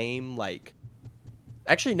the same like.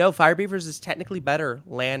 Actually, no. Fire Beavers is technically better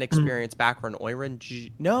LAN experience background.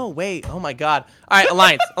 No, wait. Oh my God. All right,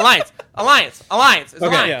 Alliance. Alliance. It's okay,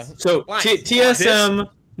 Alliance. yeah. So TSM,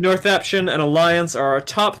 Northeption, and Alliance are our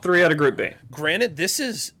top 3 out of Group B. Granted, this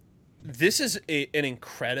is an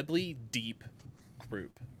incredibly deep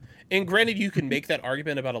group, and granted, you can make that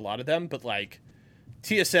argument about a lot of them, but like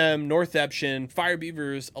TSM, Northeption, Fire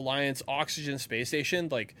Beavers, Alliance, Oxygen, Space Station,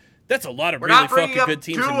 like. That's a lot of really fucking good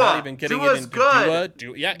teams, and not even getting it into good.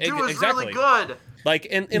 Dua. Yeah, Dua's exactly. Really good. Like,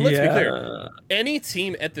 and let's be clear, any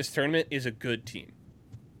team at this tournament is a good team.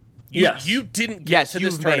 You didn't get to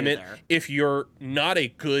this tournament if you're not a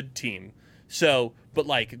good team. So, but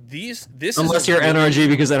like this unless you're NRG,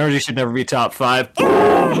 because NRG should never be top 5.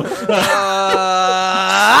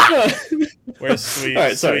 Where's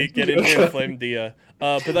sweet getting inflamed Dia.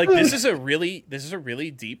 But like this is a really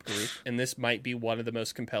deep group, and this might be one of the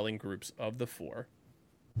most compelling groups of the 4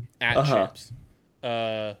 at Chips.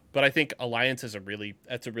 But I think Alliance is a really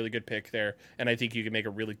good pick there, and I think you can make a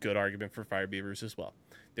really good argument for Fire Beavers as well.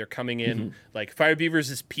 They're coming in like Fire Beavers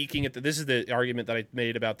is peaking at this is the argument that I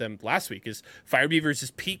made about them last week is Fire Beavers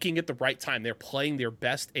is peaking at the right time. They're playing their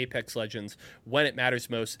best Apex Legends when it matters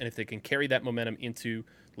most, and if they can carry that momentum into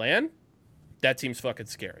LAN, that team's fucking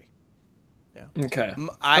scary. Yeah. Okay.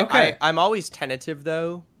 I'm always tentative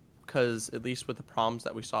though, because at least with the problems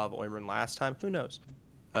that we saw of Oyren last time, who knows?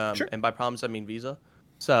 Sure. And by problems I mean Visa.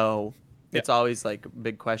 So it's always like a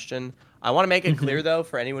big question. I want to make it clear though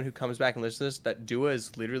for anyone who comes back and listens to this that Dua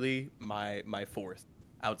is literally my 4th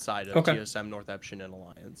outside of TSM, Northeption, and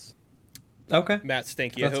Alliance. Okay. Matt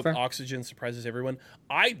Stanky, I hope fair. Oxygen surprises everyone.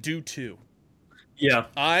 I do too. Yeah.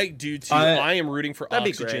 I do too. I am rooting for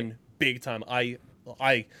Oxygen big time. I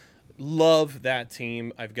love that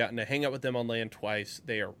team. I've gotten to hang out with them on LAN twice.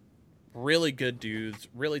 They are really good dudes,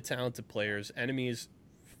 really talented players. Enemies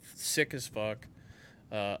sick as fuck.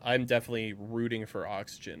 I'm definitely rooting for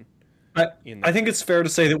Oxygen. I think it's fair to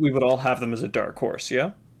say that we would all have them as a dark horse,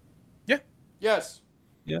 yeah? Yeah. Yes.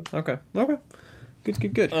 Yeah, okay. Good.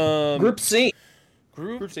 Group C.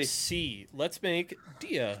 Group C. Let's make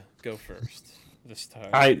Dia go first. this time.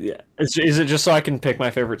 Is it just so I can pick my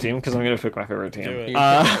favorite team? Because I'm gonna pick my favorite team. Do it.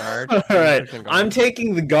 All right, I'm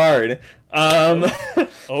taking the guard.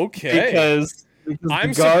 Okay. Because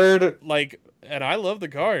I'm the guard, and I love the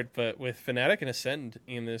guard, but with Fnatic and Ascend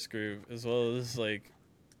in this group, as well as like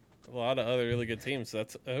a lot of other really good teams,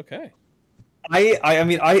 that's okay.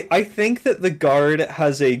 I think that the guard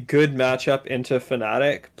has a good matchup into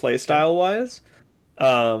Fnatic playstyle wise.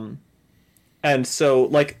 And so,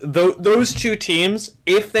 like, those two teams,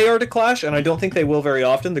 if they are to clash, and I don't think they will very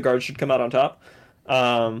often, the guard should come out on top.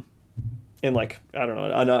 In, like, I don't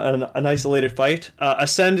know, an isolated fight.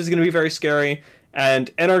 Ascend is going to be very scary,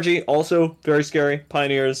 and NRG also very scary.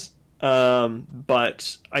 Pioneers.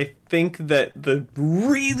 But I think that the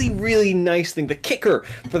really, really nice thing, the kicker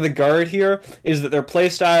for the guard here, is that their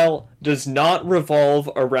playstyle does not revolve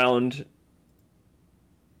around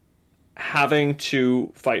having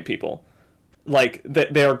to fight people. Like,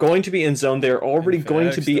 they are going to be in zone. They're already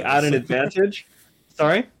going to be at an advantage.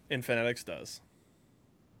 Sorry? Infinitics does.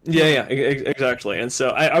 Yeah, exactly. And so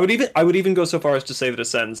I would even go so far as to say that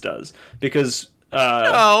Ascends does, because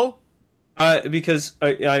because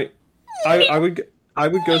I would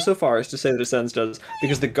go so far as to say that Ascends does,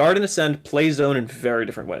 because the guard and Ascend play zone in very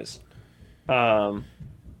different ways. And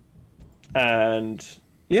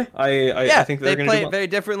yeah, I think they play it very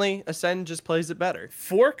differently. Ascend just plays it better.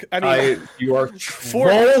 Fork, I mean, you are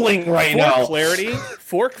trolling right now.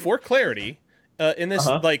 For clarity, in this,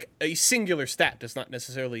 like, a singular stat does not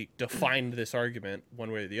necessarily define this argument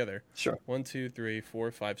one way or the other. Sure. 1, 2, 3,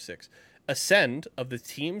 4, 5, 6. Ascend, of the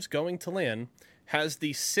teams going to LAN, has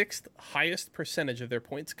the 6th highest percentage of their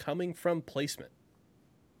points coming from placement.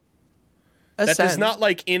 That does not,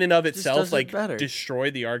 like, in and of itself, like, destroy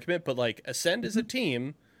the argument, but, like, Ascend is a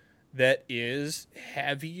team that is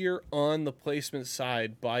heavier on the placement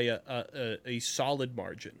side by a solid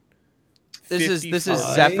margin. This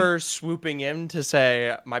is Zephyr swooping in to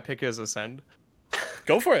say my pick is Ascend.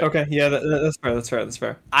 Go for it. Okay, yeah, that's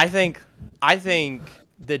fair. I think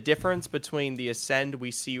the difference between the Ascend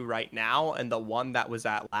we see right now and the one that was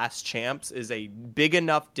at last champs is a big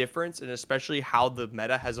enough difference, and especially how the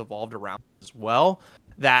meta has evolved around as well,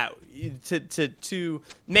 that to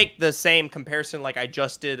make the same comparison like I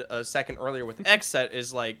just did a second earlier with Xset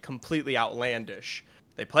is like completely outlandish.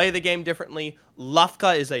 They play the game differently.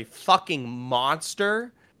 Lufka is a fucking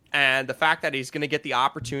monster, and the fact that he's going to get the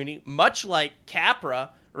opportunity, much like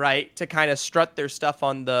Capra, right, to kind of strut their stuff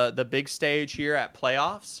on the big stage here at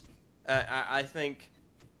playoffs, I think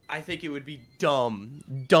it would be dumb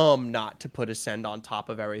not to put Ascend on top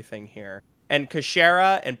of everything here. And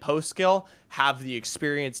Kashera and Postkill have the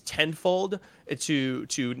experience tenfold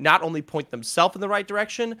to not only point themselves in the right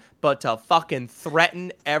direction, but to fucking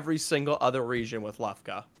threaten every single other region with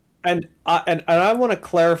Lufka. And I want to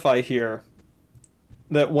clarify here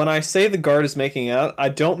that when I say the guard is making it out, I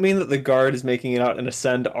don't mean that the guard is making it out and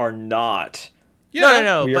Ascend are not. Yeah,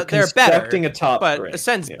 no, but they're better. A top but three.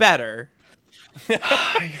 Ascend's better. You're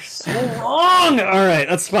so wrong. All right,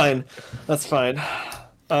 that's fine.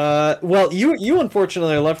 Well, you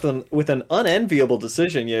unfortunately are left with an unenviable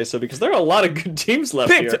decision, so because there are a lot of good teams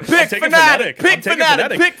left here. Pick Fnatic.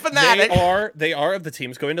 They are of the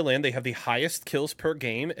teams going to LAN. They have the highest kills per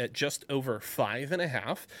game at just over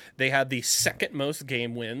 5.5. They have the second most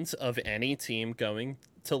game wins of any team going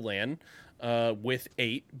to LAN, with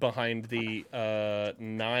 8 behind the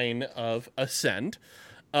 9 of Ascend.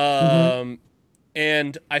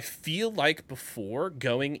 And I feel like before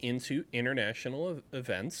going into international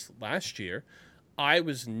events last year, I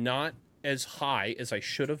was not as high as I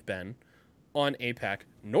should have been on APAC,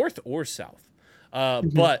 North or South.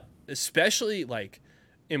 But especially, like,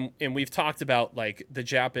 and we've talked about, like, the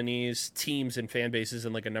Japanese teams and fan bases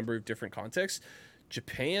in, like, a number of different contexts.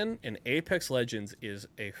 Japan and Apex Legends is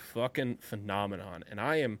a fucking phenomenon, and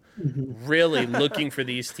I am really looking for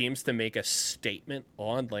these teams to make a statement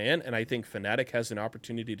on LAN, and I think Fnatic has an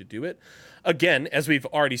opportunity to do it. Again, as we've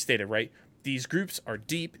already stated, right? These groups are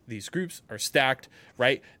deep, these groups are stacked,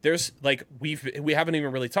 right? There's, like, we haven't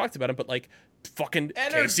even really talked about them, but, like, fucking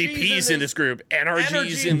KCP's in this group,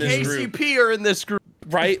 NRG's in this group. KCP are in this group.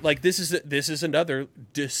 Right? Like, this is another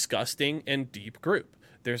disgusting and deep group.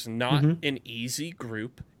 There's not an easy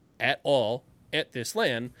group at all at this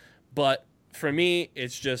LAN, but for me,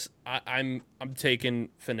 it's just I'm taking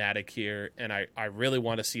Fnatic here, and I really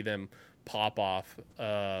want to see them pop off,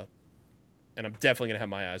 and I'm definitely gonna have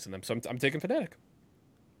my eyes on them. So I'm taking Fnatic.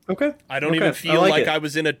 Okay. I don't even feel like I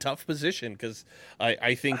was in a tough position because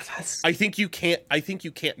I think you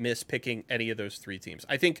can't miss picking any of those three teams.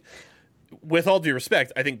 I think with all due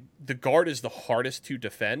respect, I think the guard is the hardest to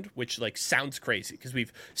defend, which like sounds crazy because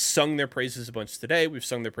we've sung their praises a bunch today. We've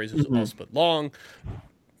sung their praises all split long.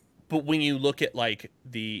 But when you look at like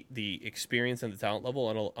the experience and the talent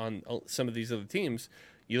level on some of these other teams,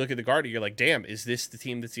 you look at the guard and you're like, damn, is this the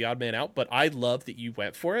team that's the odd man out? But I love that you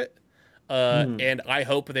went for it. And I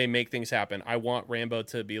hope they make things happen. I want Rambo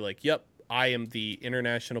to be like, yep, I am the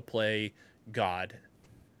international play god.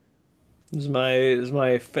 Is my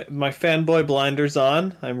fanboy blinders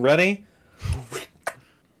on? I'm ready.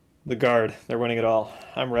 The guard, they're winning it all.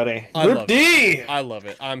 I'm ready. Group D. I love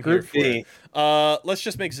it. I'm Group here for D. it. Let's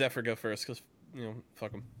just make Zephyr go first because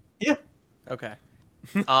fuck him. Yeah. Okay.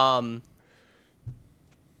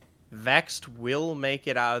 Vexed will make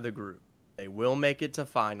it out of the group. They will make it to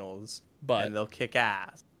finals, and they'll kick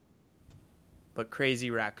ass. But Crazy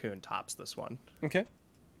Raccoon tops this one. Okay.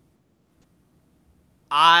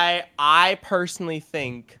 I personally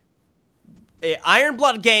think Iron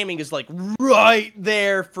Blood Gaming is like right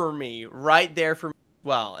there for me.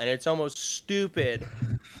 Well, and it's almost stupid.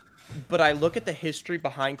 But I look at the history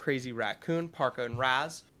behind Crazy Raccoon, Parka, and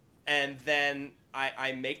Raz, and then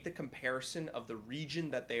I make the comparison of the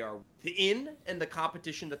region that they are in and the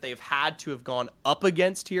competition that they've had to have gone up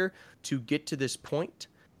against here to get to this point.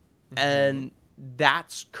 And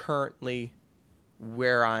that's currently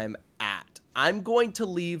where I'm at. I'm going to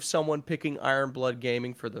leave someone picking Iron Blood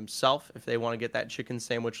Gaming for themselves if they want to get that chicken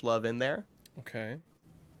sandwich love in there. Okay.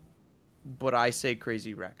 But I say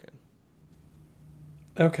Crazy Raccoon.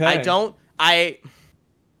 Okay. I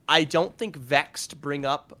don't think Vexed bring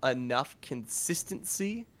up enough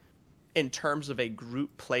consistency in terms of a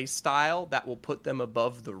group play style that will put them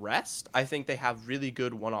above the rest. I think they have really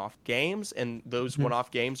good one-off games, and those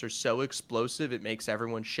one-off games are so explosive it makes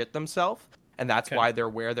everyone shit themselves, and that's why they're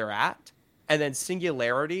where they're at. And then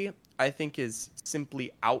Singularity, I think, is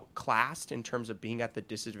simply outclassed in terms of being at the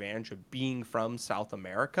disadvantage of being from South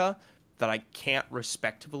America, that I can't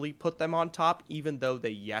respectfully put them on top, even though they,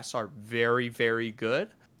 yes, are very, very good.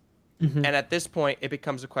 And at this point, it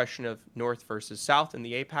becomes a question of North versus South in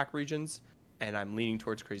the APAC regions, and I'm leaning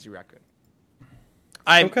towards Crazy Raccoon.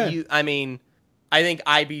 I think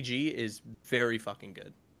IBG is very fucking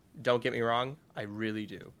good. Don't get me wrong, I really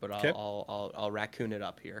do, but I'll raccoon it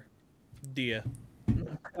up here. Dia.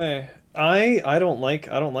 Okay. I don't like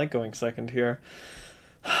going second here.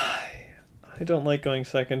 I don't like going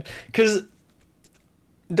second because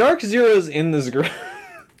Dark Zero's in this group.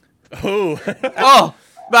 Oh.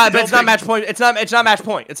 But it's not match point. It's not match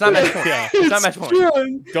point. It's not match point. Yeah. It's not match point.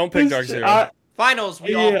 Don't pick Dark Zero. Finals,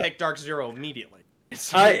 we all pick Dark Zero immediately.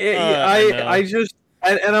 I just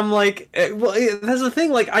I'm like, well, that's the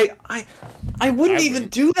thing. Like, I wouldn't even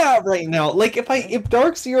do that right now. Like, if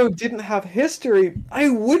Dark Zero didn't have history, I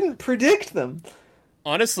wouldn't predict them.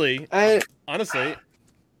 Honestly, I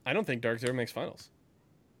don't think Dark Zero makes finals.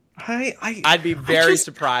 I'd be very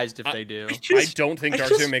surprised if they do. I don't think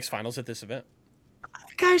Dark Zero makes finals at this event.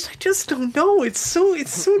 Guys, I just don't know. It's so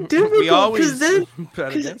difficult. We always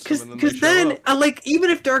because then, like,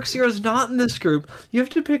 even if Dark Zero's not in this group, you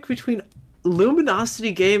have to pick between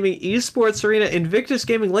Luminosity Gaming, Esports Arena, Invictus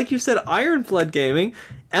Gaming, like you said, Iron Blood Gaming,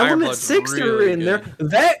 Element 6 are in there,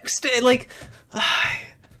 Vexed, like,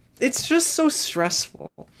 it's just so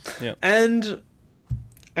stressful. Yeah. And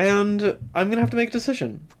I'm gonna have to make a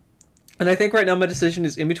decision. And I think right now my decision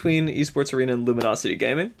is in between Esports Arena and Luminosity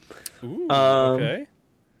Gaming. Ooh, okay.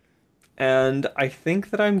 And I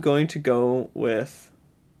think that I'm going to go with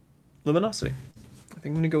Luminosity. I think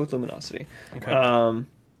I'm going to go with Luminosity. Okay.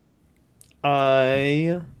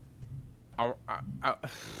 I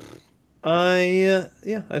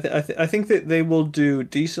think that they will do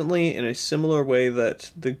decently in a similar way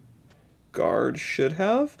that the Guard should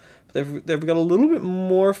have. They've got a little bit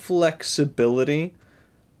more flexibility.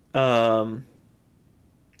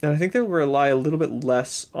 And I think they rely a little bit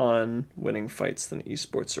less on winning fights than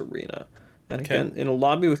Esports Arena. And again, in a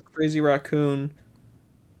lobby with Crazy Raccoon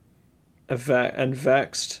and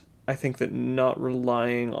Vexed, I think that not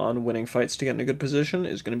relying on winning fights to get in a good position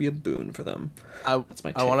is going to be a boon for them. That's my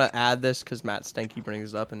take. I want to add this because Matt Stenke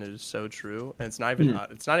brings it up, and it is so true. And it's not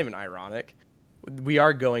even ironic. We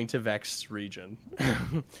are going to Vexed region,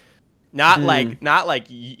 not like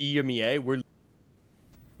EMEA. We're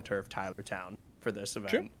turf Tyler Town for this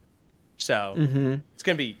event. Sure. So it's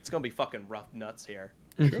gonna be fucking rough nuts here.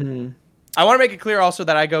 Sure. I want to make it clear also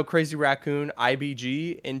that I go Crazy Raccoon,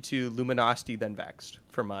 IBG into Luminosity, then Vexed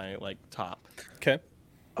for my top. Okay.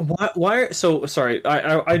 Why? So sorry.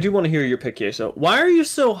 I do want to hear your pick here. So why are you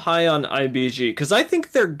so high on IBG? Because I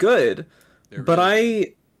think they're good, but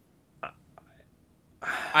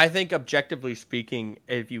I think objectively speaking,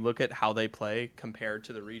 if you look at how they play compared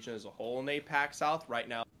to the region as a whole in APAC South right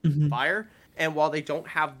now, fire. And while they don't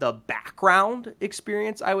have the background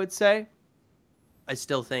experience, I would say, I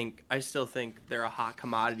still think they're a hot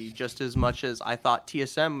commodity just as much as I thought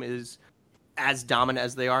TSM is as dominant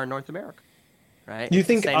as they are in North America. Right? You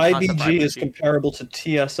think IBG is comparable to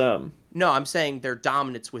TSM? No, I'm saying their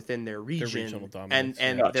dominance within their region regional dominance,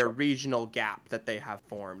 and Gotcha. their regional gap that they have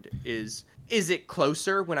formed is it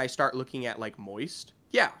closer when I start looking at like Moist?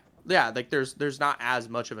 Yeah, like there's not as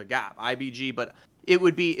much of a gap. IBG, but it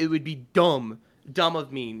would be dumb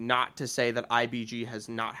of me not to say that IBG has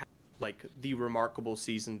not had like the remarkable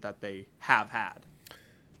season that they have had.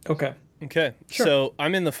 Okay. Okay. Sure. So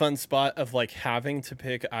I'm in the fun spot of like having to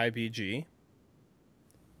pick IBG.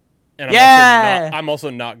 And I'm also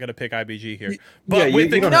not going to pick IBG here. But with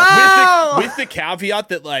the caveat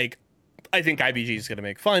that like I think IBG is going to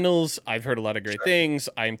make finals. I've heard a lot of great things.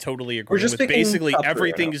 I'm totally agreeing with basically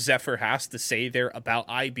everything Zephyr has to say there about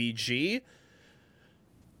IBG.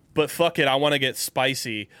 But fuck it, I want to get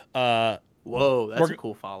spicy. Whoa, that's a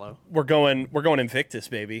cool follow. We're going Invictus,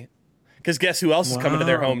 baby. Because guess who else is coming to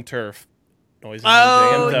their home turf? Noises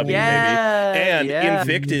Oh, JMW, yeah, baby. And yeah.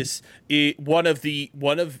 Invictus, one of the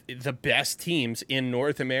best teams in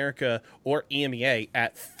North America or EMEA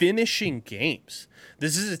at finishing games.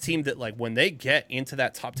 This is a team that, like, when they get into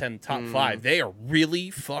that top 10, top 5, they are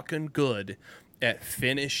really fucking good at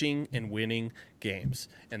finishing and winning games.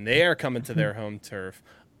 And they are coming to their home turf.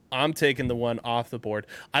 I'm taking the one off the board.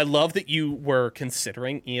 I love that you were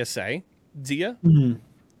considering ESA, Dia.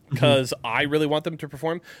 Because I really want them to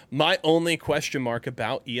perform. My only question mark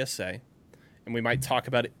about ESA, and we might talk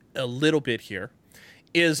about it a little bit here,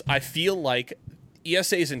 is I feel like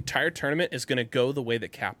ESA's entire tournament is going to go the way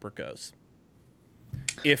that Capra goes.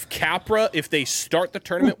 If they start the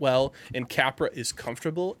tournament well and Capra is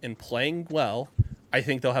comfortable and playing well, I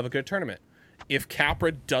think they'll have a good tournament. If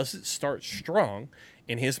Capra doesn't start strong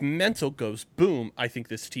and his mental goes boom, I think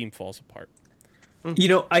this team falls apart. You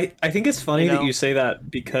know, I think it's funny that you say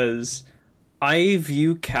that because I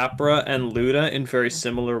view Capra and Luda in very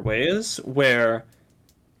similar ways, where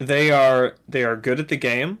they are good at the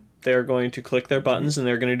game. They're going to click their buttons and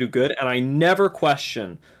they're going to do good. And I never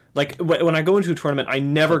question, like when I go into a tournament, I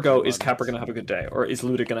never go, is Capra going to have a good day or is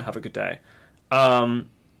Luda going to have a good day?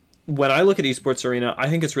 When I look at Esports Arena, I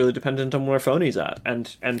think it's really dependent on where Phony's at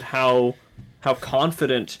and how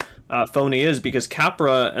confident Phony is, because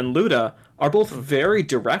Capra and Luda are both very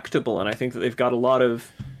directable, and I think that they've got a lot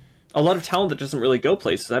of talent that doesn't really go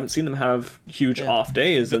places. I haven't seen them have huge off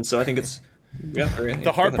days, and so I think it's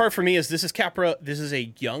the hard part for me is this is Capra. This is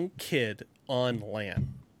a young kid on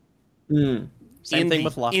LAN. Same thing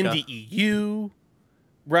with Lufka. In the EU,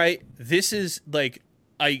 right? This is like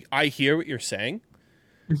I hear what you're saying.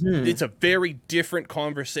 It's a very different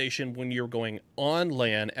conversation when you're going on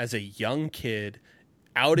LAN as a young kid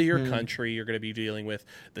out of your country. You're going to be dealing with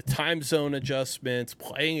the time zone adjustments,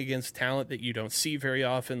 playing against talent that you don't see very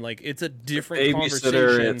often. Like, it's a different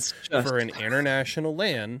conversation for an international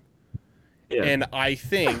LAN. Yeah. And I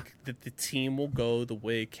think that the team will go the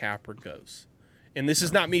way Capra goes. And this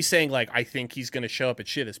is not me saying, like, I think he's going to show up and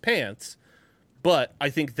shit his pants, but I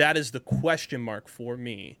think that is the question mark for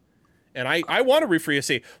me. And I want to rephrase,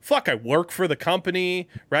 say, fuck, I work for the company,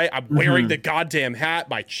 right? I'm wearing the goddamn hat.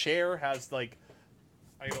 My chair has, like,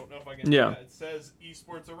 I don't know if I can. Yeah. It says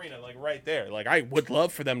Esports Arena, like right there. Like, I would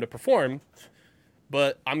love for them to perform,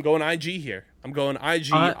 but I'm going IG here. I'm going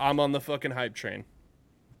IG. I'm on the fucking hype train.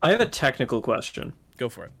 I have a technical question. Go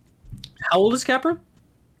for it. How old is Capra?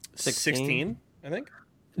 16, I think.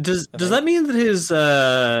 Does that mean that his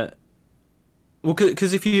well,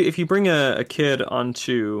 because if you bring a kid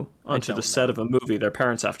onto the set of a movie, their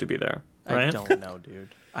parents have to be there, right? I don't know, dude.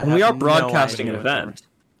 And we are broadcasting an event.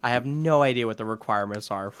 I have no idea what the requirements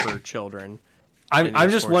are for children. I'm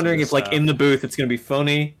just wondering if, like, in the booth, it's going to be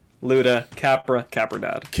Phony, Luda, Capra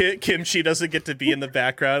Dad. Kimchi doesn't get to be in the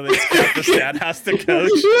background. Capra's dad has to coach.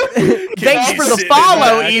 Thanks for the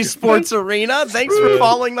follow, Esports Arena. Thanks for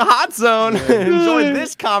following the Hot Zone. Enjoy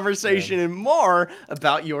this conversation and more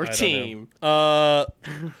about your team. I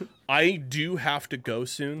do have to go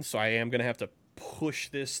soon, so I am going to have to push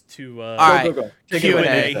this to all right.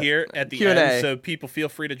 Q&A here at the end, so people feel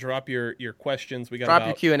free to drop your questions. We got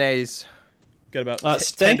your Q&As. Got about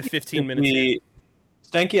 10 to 15 minutes.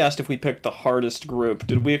 Stanky asked if we picked the hardest group.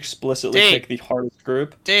 Did we explicitly pick the hardest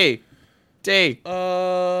group? D.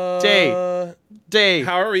 How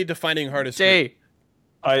are we defining hardest group?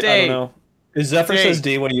 I don't know. If Zephyr says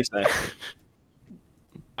D, what do you say?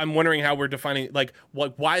 I'm wondering how we're defining, like,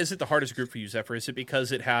 why is it the hardest group for you, Zephyr? Is it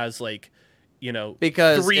because it has, like,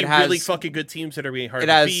 because three it has, really fucking good teams that are being hard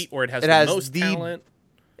to beat, or it has the most talent.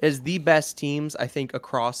 Is the best teams, I think,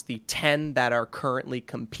 across the 10 that are currently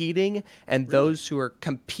competing, and those who are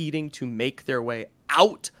competing to make their way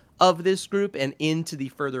out of this group and into the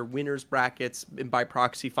further winners brackets and by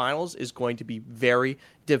proxy finals is going to be very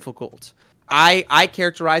difficult. I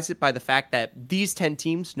characterize it by the fact that these 10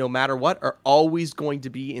 teams, no matter what, are always going to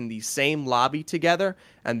be in the same lobby together,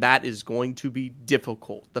 and that is going to be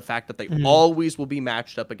difficult. The fact that they always will be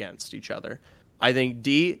matched up against each other. I think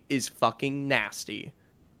D is fucking nasty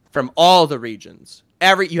from all the regions.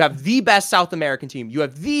 You have the best South American team. You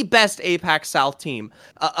have the best APAC South team.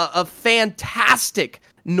 A fantastic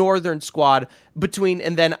Northern squad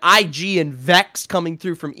and then IG and Vex coming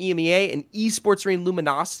through from EMEA and Esports Arena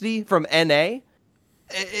Luminosity from NA.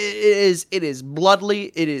 It is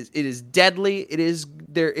bloodly. It is deadly. It is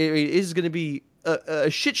going to be a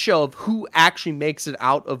shit show of who actually makes it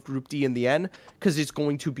out of Group D in the end, because it's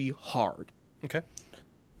going to be hard. Okay.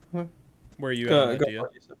 Where are you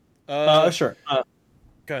at? Sure.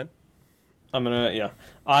 Go ahead.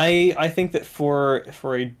 I think that for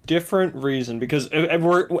a different reason, because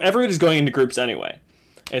everybody's going into groups anyway.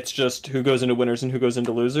 It's just who goes into winners and who goes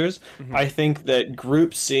into losers. Mm-hmm. I think that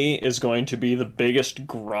Group C is going to be the biggest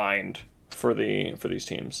grind for these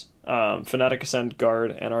teams. Fnatic, Ascent,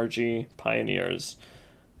 Guard, NRG, Pioneers.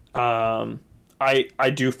 I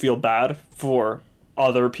do feel bad for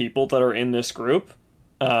other people that are in this group,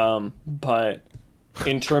 but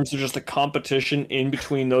in terms of just the competition in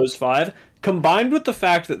between those 5, combined with the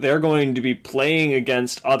fact that they're going to be playing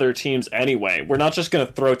against other teams anyway, we're not just going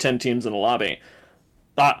to throw 10 teams in a lobby.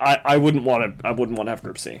 I wouldn't want to have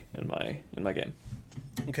Group C in my game.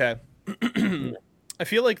 Okay. I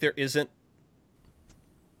feel like there isn't.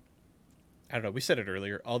 I don't know. We said it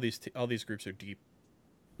earlier. All these groups are deep.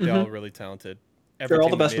 They're all really talented. They're all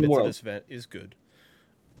the best in the world. This event is good.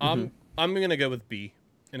 I'm gonna go with B.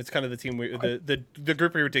 And it's kind of the team the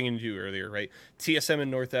group we were digging into earlier, right? TSM and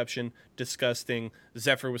Northeption, disgusting.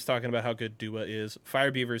 Zephyr was talking about how good Dua is.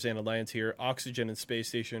 Fire Beavers and Alliance here. Oxygen and Space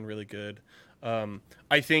Station, really good.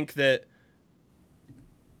 I think that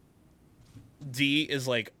D is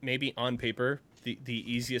like maybe on paper the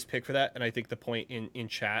easiest pick for that. And I think the point in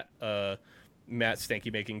chat, Matt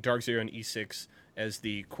Stanky making Dark Zero and E6 as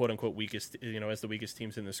the quote unquote weakest, as the weakest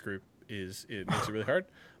teams in this group it makes it really hard.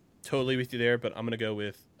 Totally with you there, but I'm gonna go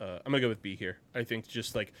with B here. I think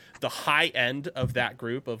just like the high end of that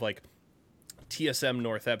group of like TSM,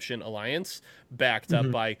 Northeption, Alliance, backed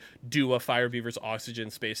up by Dua, Fire Beavers,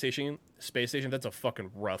 Oxygen, Space Station. That's a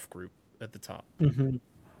fucking rough group at the top.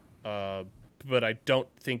 But I don't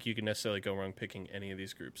think you can necessarily go wrong picking any of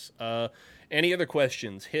these groups. Any other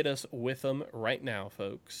questions? Hit us with them right now,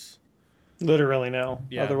 folks. Literally now.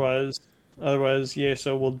 Yeah. Otherwise, yeah.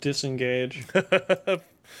 So we'll disengage.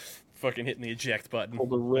 Fucking hitting the eject button. Pull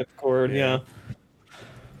the ripcord, yeah.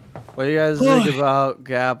 What do you guys think about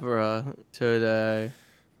Gabra today?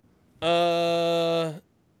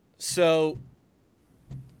 So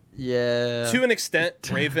yeah, to an extent,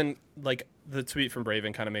 Raven, like the tweet from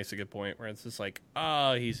Raven kind of makes a good point where it's just like,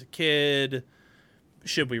 he's a kid.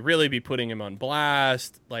 Should we really be putting him on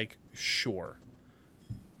blast? Like, sure.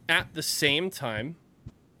 At the same time,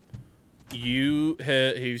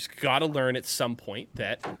 he's got to learn at some point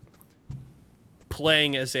that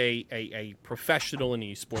playing as a professional in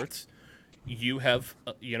esports, you have,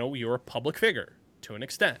 you're a public figure to an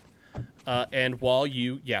extent. And while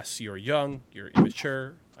you're young, you're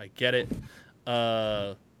immature, I get it.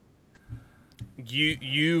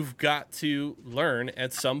 You've got to learn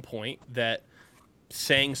at some point that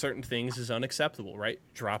saying certain things is unacceptable, right?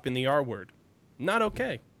 Dropping the R word. Not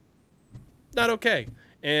okay.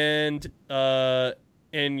 And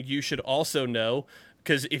you should also know,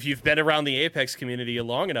 because if you've been around the Apex community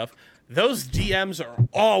long enough, those DMs are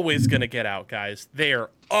always going to get out, guys. They are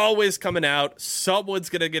always coming out. Someone's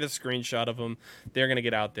going to get a screenshot of them. They're going to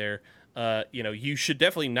get out there. You should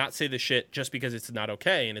definitely not say the shit just because it's not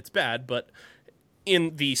okay and it's bad, but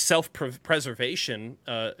in the self-preservation,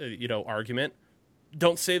 argument,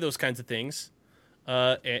 don't say those kinds of things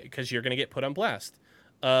because you're going to get put on blast.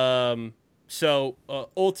 So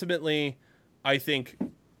ultimately, I think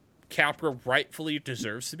Capra rightfully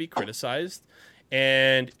deserves to be criticized.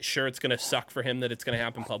 And sure, it's going to suck for him that it's going to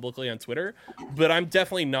happen publicly on Twitter. But I'm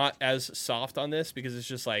definitely not as soft on this because it's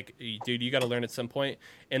just like, dude, you got to learn at some point.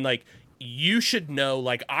 And like, you should know,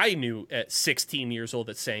 like I knew at 16 years old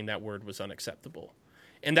that saying that word was unacceptable.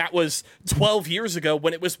 And that was 12 years ago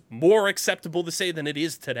when it was more acceptable to say than it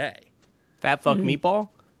is today. Fat fuck meatball?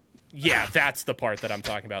 Yeah, that's the part that I'm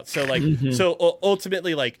talking about. So like,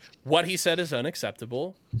 ultimately, like what he said is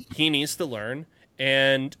unacceptable. He needs to learn,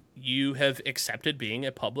 and you have accepted being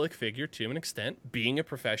a public figure to an extent, being a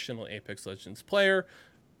professional Apex Legends player.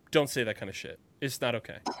 Don't say that kind of shit. It's not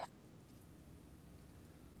okay.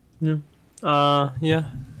 Yeah. Yeah.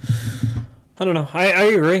 I don't know. I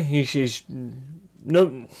agree. He's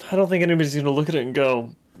no. I don't think anybody's gonna look at it and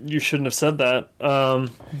go, "You shouldn't have said that."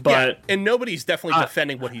 But and nobody's definitely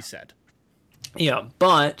defending what he said. Yeah,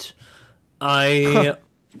 but I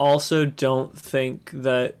also don't think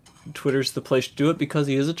that Twitter's the place to do it because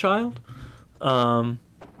he is a child. And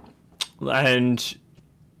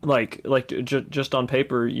just on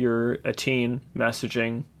paper, you're a teen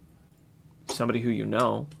messaging somebody who you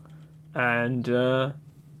know, and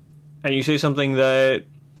you say something that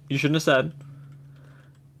you shouldn't have said.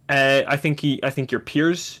 I think your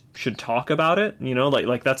peers should talk about it. You know,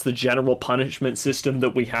 like that's the general punishment system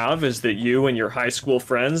that we have, is that you and your high school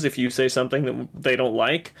friends, if you say something that they don't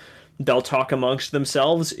like, they'll talk amongst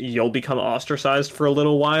themselves. You'll become ostracized for a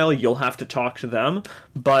little while. You'll have to talk to them.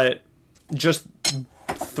 But just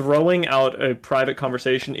throwing out a private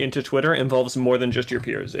conversation into Twitter involves more than just your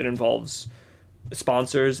peers. It involves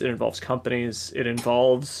sponsors. It involves companies. It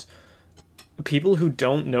involves people who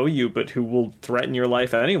don't know you but who will threaten your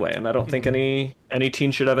life anyway, and I don't think any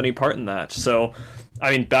teen should have any part in that. So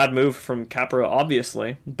I mean, bad move from Capra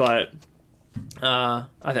obviously, but I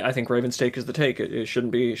think Raven's take is the take. It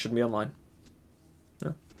shouldn't be online.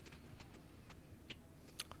 Yeah.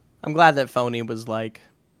 I'm glad that Phony was like,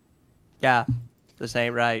 yeah, this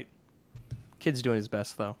ain't right. Kid's doing his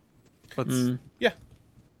best though. I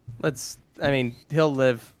mean, he'll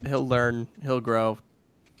live, he'll learn, he'll grow.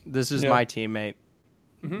 This is my teammate.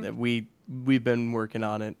 We've been working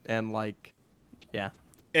on it, and like, yeah.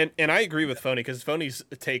 And I agree with Phony, because Phony's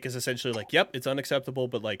take is essentially like, yep, it's unacceptable,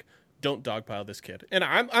 but like, don't dogpile this kid. And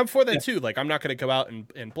I'm for that too. Like, I'm not going to go out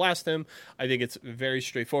and blast him. I think it's very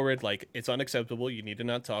straightforward. Like, it's unacceptable. You need to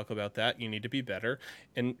not talk about that. You need to be better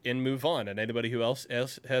and move on. And anybody who else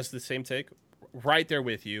has the same take, right there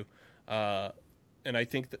with you. And I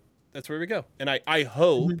think that's where we go. And I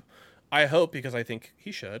hope. I hope, because I think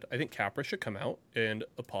he should. I think Capra should come out and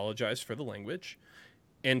apologize for the language,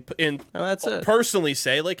 and personally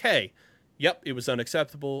say like, "Hey, yep, it was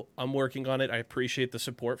unacceptable. I'm working on it. I appreciate the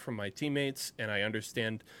support from my teammates, and I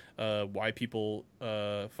understand why people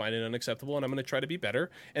find it unacceptable, and I'm going to try to be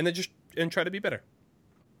better, and then try to be better."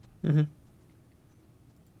 That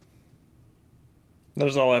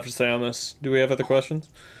is all I have to say on this. Do we have other questions?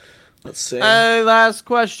 Let's see. Hey, last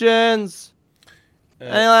questions.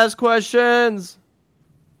 Any last questions?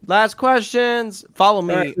 Last questions. Follow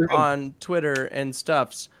me on Twitter and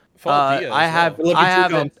stuffs. I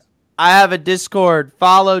have a Discord.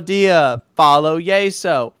 Follow Dia. Follow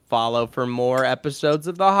Yeso. Follow for more episodes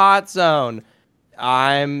of the Hot Zone.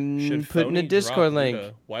 I'm putting a Discord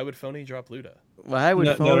link. Why would Phony drop Luda? Why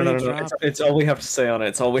would Phony drop? It's all we have to say on it.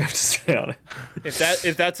 It's all we have to say on it.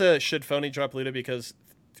 If that's a should Phony drop Luda, because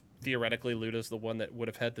theoretically Luda's the one that would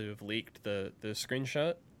have had to have leaked the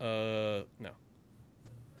screenshot. No.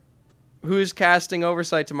 Who's casting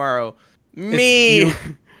Oversight tomorrow? Me.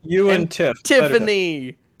 You and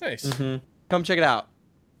Tiffany. Nice. Come check it out.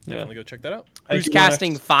 Definitely go check that out. Who's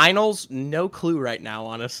casting Finals? No clue right now,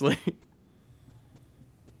 honestly.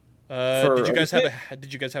 Did you guys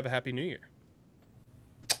have a Happy New Year?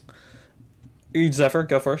 Zephyr,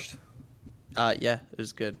 go first. Yeah, it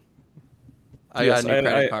was good. I got a new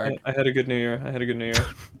credit card. I had a good New Year.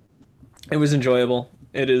 It was enjoyable.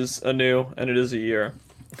 It is a new and it is a year.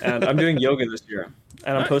 And I'm doing yoga this year.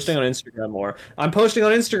 And I'm posting on Instagram more.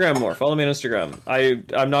 Follow me on Instagram.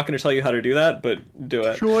 I'm not going to tell you how to do that, but do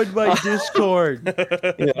it. Join my Discord.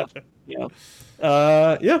 Yeah.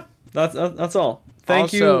 That's all.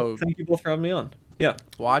 Thank you both for having me on. Yeah.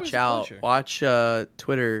 Watch out. Watch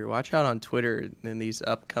Twitter. Watch out on Twitter in these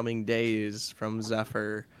upcoming days from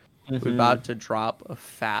Zephyr. We're about to drop a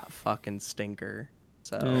fat fucking stinker.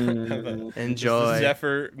 So enjoy. Is the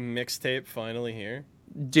Zephyr mixtape finally here?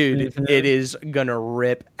 Dude, it is gonna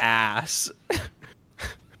rip ass.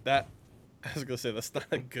 I was gonna say that's not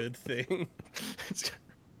a good thing.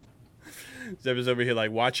 Zephyr's over here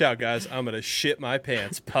like, watch out, guys. I'm gonna shit my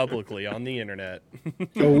pants publicly on the internet.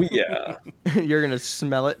 Oh yeah. You're gonna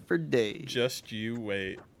smell it for days. Just you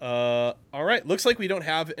wait. All right. Looks like we don't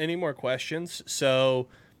have any more questions. So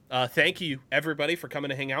thank you, everybody, for coming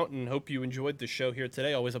to hang out, and hope you enjoyed the show here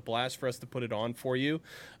today. Always a blast for us to put it on for you.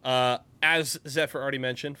 As Zephyr already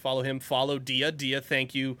mentioned, follow him. Follow Dia. Dia,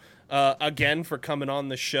 thank you again for coming on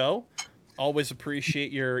the show. Always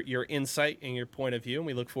appreciate your insight and your point of view, and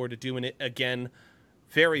we look forward to doing it again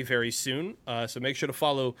very, very soon. So make sure to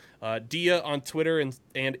follow Dia on Twitter and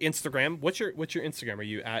Instagram. What's your Instagram? Are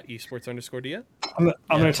you at esports_Dia? I'm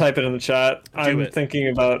gonna type it in the chat. I'm thinking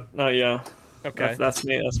about. Oh yeah. Okay. That's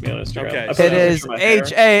me. That's me on Instagram. Okay. It is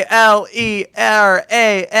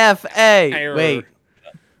HALERAFA. Wait.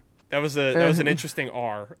 That was an interesting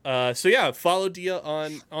R. So yeah, follow Dia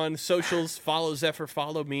on socials. Follow Zephyr.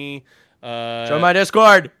 Follow me. Join my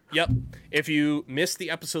Discord. Yep. If you missed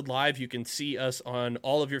the episode live, you can see us on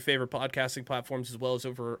all of your favorite podcasting platforms as well as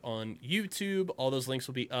over on YouTube. All those links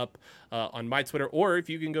will be up on my Twitter, or if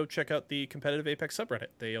you can go check out the Competitive Apex subreddit.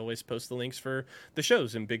 They always post the links for the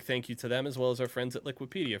shows, and big thank you to them as well as our friends at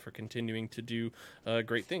Liquipedia for continuing to do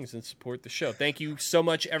great things and support the show. Thank you so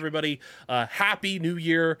much, everybody. Happy New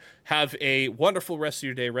Year. Have a wonderful rest of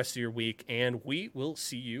your day, rest of your week, and we will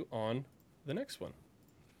see you on the next one.